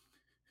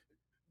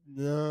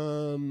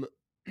 Yeah,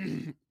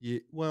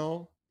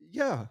 well,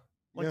 yeah.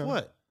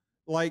 What?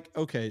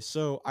 Okay,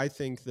 so I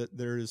think that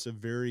there is a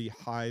very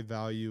high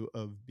value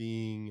of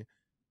being,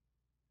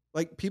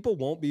 people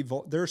won't be,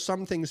 there are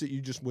some things that you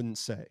just wouldn't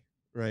say,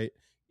 right,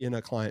 in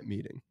a client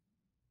meeting.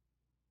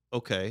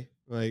 Okay.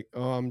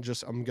 I'm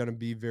going to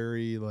be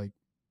very,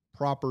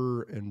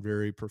 proper and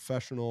very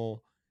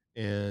professional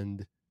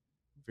and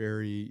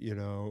very,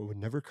 would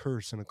never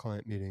curse in a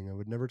client meeting. I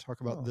would never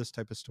talk about this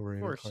type of story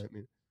in a client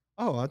meeting.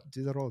 Oh, I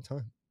do that all the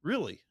time.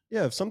 Really?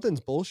 Yeah, if something's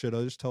bullshit,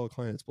 I'll just tell a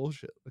client it's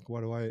bullshit. Like, why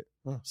do I?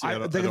 See, I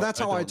don't- that's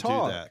how I don't do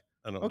talk. that.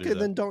 I don't do Okay, that.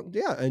 then don't.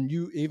 Yeah, and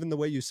you, even the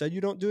way you said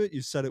you don't do it,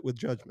 you said it with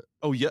judgment.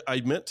 Oh yeah,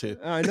 I meant to.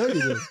 I know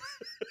you did.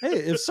 Hey,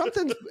 if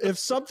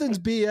something's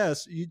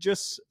BS, you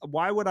just,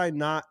 why would I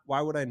not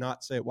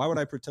say it? Why would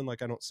I pretend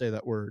like I don't say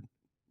that word?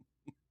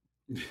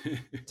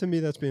 To me,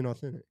 that's being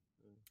authentic.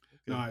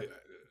 No, I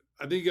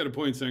think you got a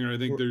point, Sanger. I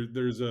think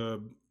there's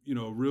a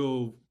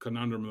real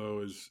conundrum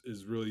though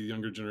is really the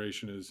younger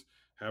generation is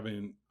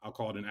having, I'll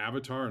call it an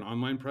avatar, an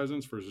online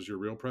presence versus your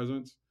real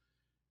presence.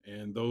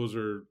 And those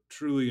are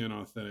truly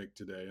inauthentic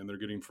today, and they're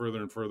getting further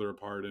and further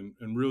apart and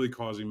really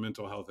causing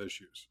mental health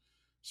issues.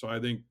 So I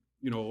think,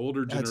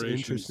 older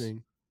generations,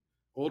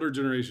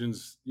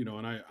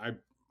 and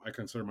I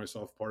consider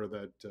myself part of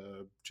that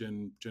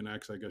Gen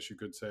X, I guess you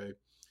could say.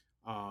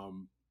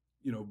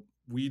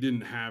 We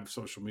didn't have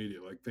social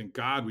media. Like, thank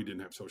God we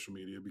didn't have social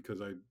media,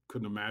 because I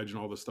couldn't imagine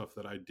all the stuff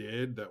that I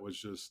did. That was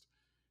just,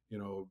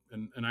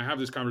 and I have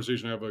this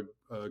conversation. I have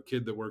a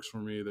kid that works for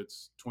me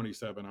that's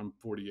 27. I'm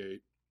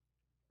 48.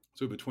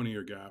 So we have a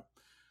 20-year gap.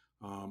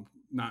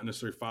 Not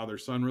necessarily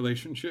father-son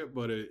relationship,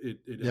 but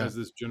it has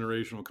this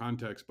generational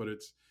context. But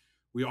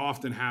we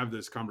often have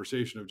this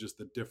conversation of just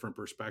the different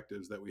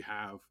perspectives that we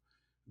have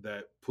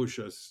that push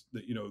us,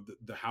 that,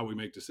 the how we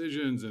make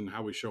decisions and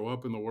how we show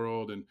up in the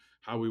world and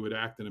how we would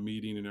act in a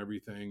meeting and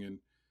everything. And,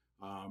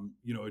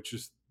 it's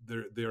just,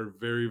 they're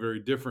very,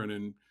 very different.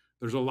 And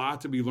there's a lot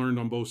to be learned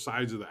on both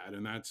sides of that.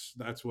 And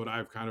that's what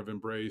I've kind of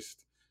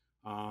embraced,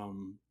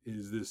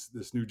 is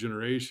this new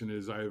generation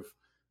is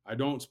I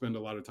don't spend a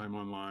lot of time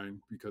online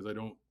because I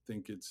don't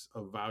think it's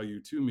of value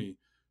to me.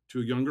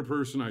 To a younger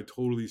person, I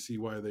totally see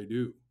why they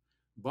do.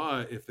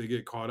 But if they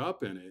get caught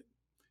up in it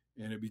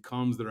and it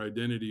becomes their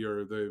identity,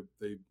 or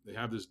they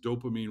have this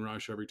dopamine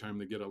rush every time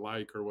they get a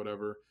like or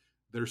whatever,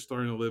 they're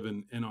starting to live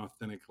an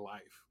inauthentic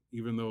life,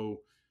 even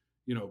though,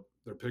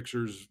 their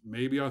pictures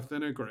may be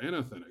authentic or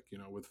inauthentic,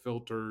 with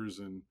filters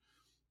and,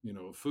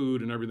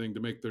 food and everything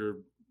to make their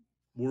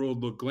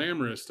world look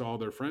glamorous to all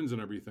their friends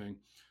and everything.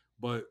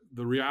 But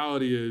the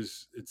reality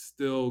is, it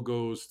still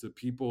goes to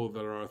people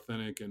that are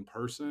authentic in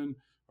person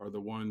are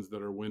the ones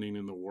that are winning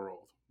in the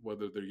world,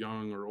 whether they're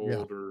young or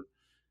old, or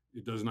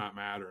it does not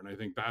matter. And I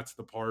think that's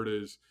the part,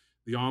 is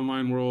the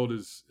online world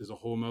is a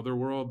whole nother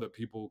world that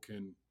people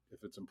can,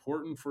 if it's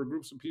important for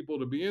groups of people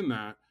to be in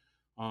that,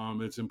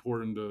 it's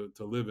important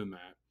to live in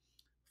that.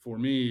 For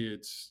me,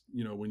 it's,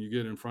 when you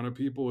get in front of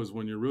people is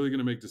when you're really going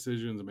to make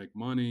decisions and make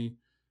money,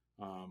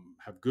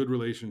 have good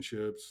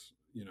relationships,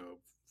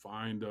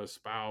 find a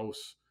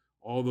spouse,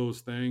 all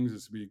those things.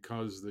 It's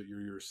because that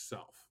you're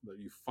yourself, that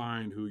you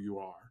find who you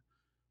are.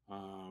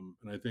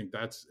 And I think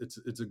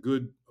it's a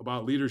good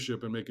about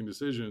leadership and making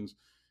decisions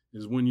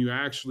is when you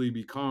actually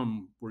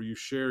become where you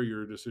share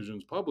your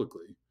decisions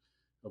publicly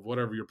of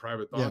whatever your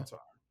private thoughts are.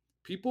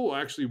 People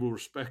actually will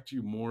respect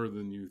you more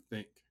than you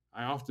think.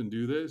 I often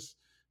do this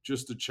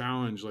just to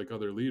challenge like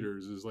other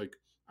leaders, is like,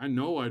 I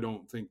know I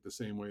don't think the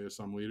same way as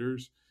some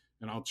leaders,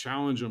 and I'll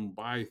challenge them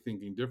by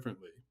thinking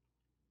differently.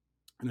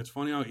 And it's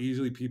funny how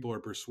easily people are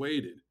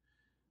persuaded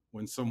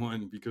when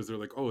someone, because they're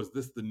like, oh, is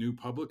this the new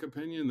public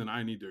opinion? Then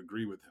I need to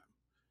agree with him.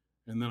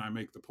 And then I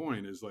make the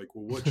point is like,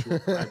 well, what's your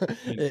private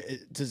opinion?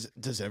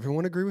 Does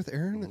everyone agree with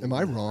Aaron? Am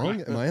I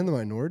wrong? Am I in the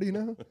minority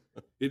now?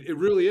 It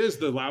really is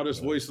the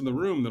loudest voice in the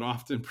room that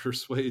often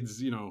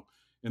persuades,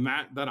 and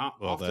that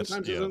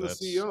oftentimes is in the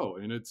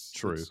CEO, and it's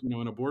true. It's,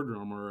 in a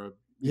boardroom or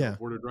a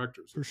board of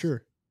directors. For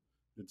sure.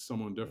 It's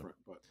someone different,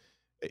 but.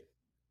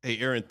 Hey,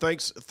 Aaron,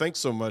 thanks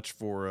so much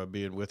for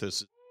being with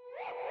us.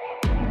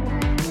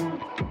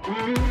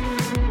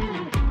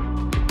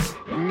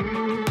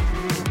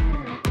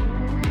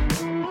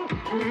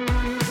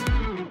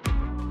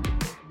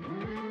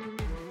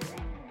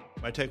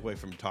 My takeaway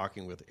from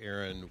talking with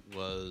Aaron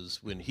was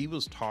when he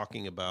was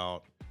talking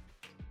about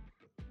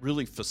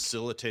really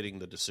facilitating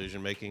the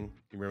decision-making.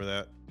 You remember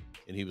that?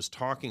 And he was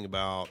talking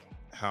about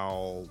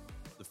how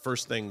the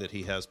first thing that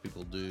he has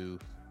people do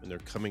when they're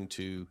coming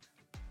to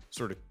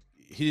sort of,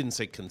 he didn't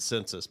say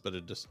consensus, but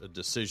a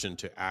decision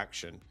to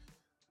action,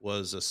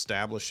 was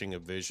establishing a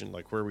vision,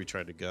 like where are we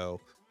trying to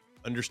go,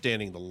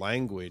 understanding the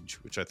language,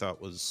 which I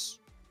thought was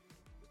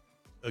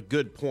a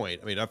good point.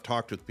 I mean, I've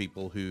talked with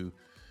people who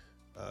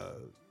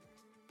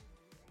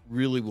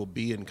really will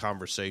be in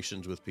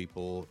conversations with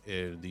people,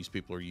 and these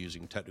people are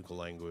using technical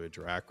language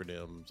or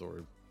acronyms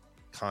or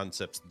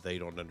concepts that they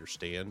don't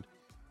understand,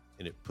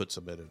 and it puts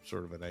them in a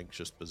sort of an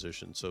anxious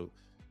position. So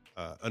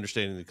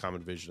understanding the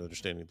common vision,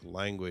 understanding the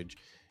language,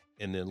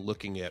 and then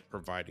looking at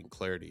providing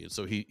clarity. And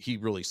so he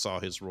really saw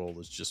his role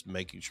as just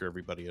making sure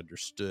everybody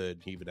understood.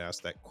 He even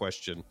asked that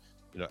question,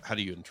 how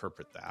do you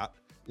interpret that?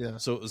 Yeah.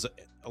 So it was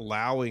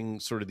allowing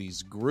sort of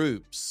these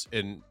groups,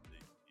 and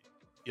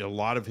a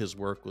lot of his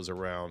work was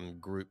around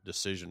group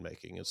decision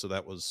making. And so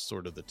that was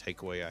sort of the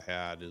takeaway I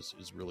had is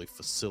really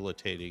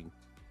facilitating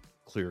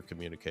clear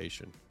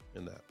communication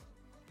in that.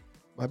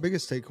 My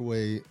biggest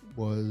takeaway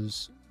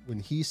was when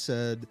he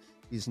said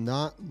he's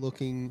not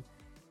looking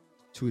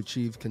to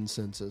achieve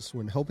consensus.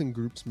 When helping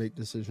groups make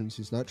decisions,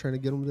 he's not trying to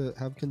get them to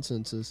have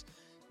consensus.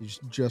 He's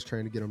just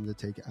trying to get them to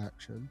take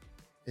action.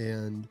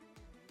 And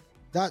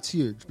that's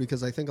huge,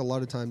 because I think a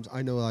lot of times,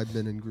 I know I've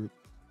been in group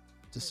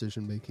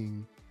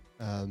decision-making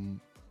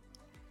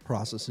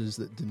processes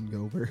that didn't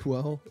go very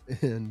well.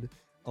 And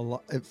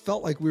it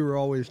felt like we were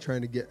always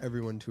trying to get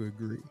everyone to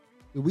agree.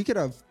 We could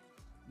have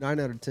 9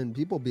 out of 10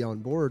 people be on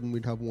board, and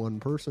we'd have one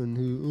person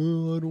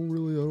who, I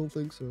don't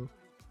think so.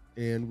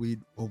 And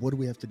what do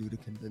we have to do to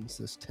convince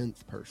this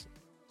 10th person?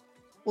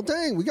 Well,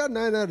 dang, we got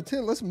 9 out of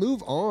 10. Let's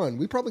move on.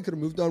 We probably could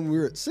have moved on when we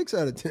were at 6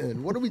 out of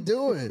 10. What are we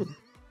doing?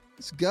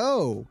 Let's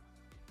go.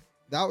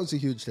 That was a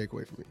huge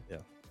takeaway for me. Yeah.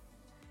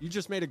 You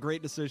just made a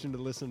great decision to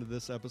listen to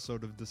this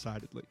episode of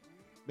Decidedly.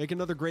 Make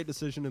another great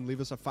decision and leave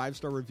us a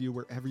 5-star review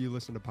wherever you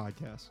listen to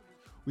podcasts.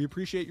 We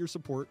appreciate your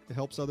support. It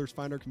helps others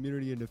find our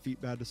community and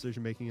defeat bad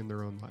decision-making in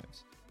their own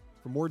lives.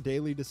 For more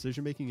daily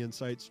decision-making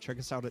insights, check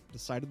us out at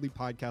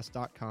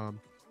decidedlypodcast.com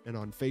and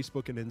on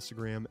Facebook and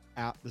Instagram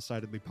at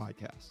Decidedly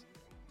Podcast.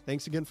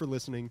 Thanks again for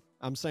listening.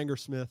 I'm Sanger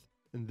Smith,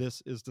 and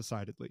this is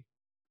Decidedly.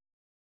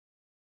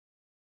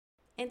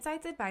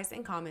 Insights, advice,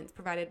 and comments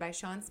provided by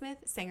Sean Smith,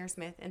 Sanger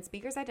Smith, and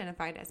speakers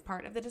identified as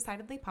part of the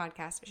Decidedly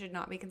podcast should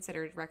not be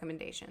considered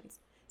recommendations.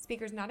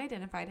 Speakers not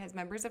identified as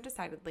members of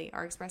Decidedly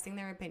are expressing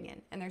their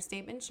opinion, and their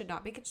statements should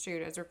not be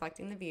construed as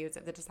reflecting the views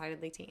of the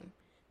Decidedly team.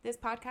 This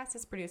podcast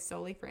is produced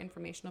solely for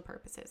informational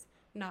purposes,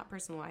 not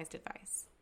personalized advice.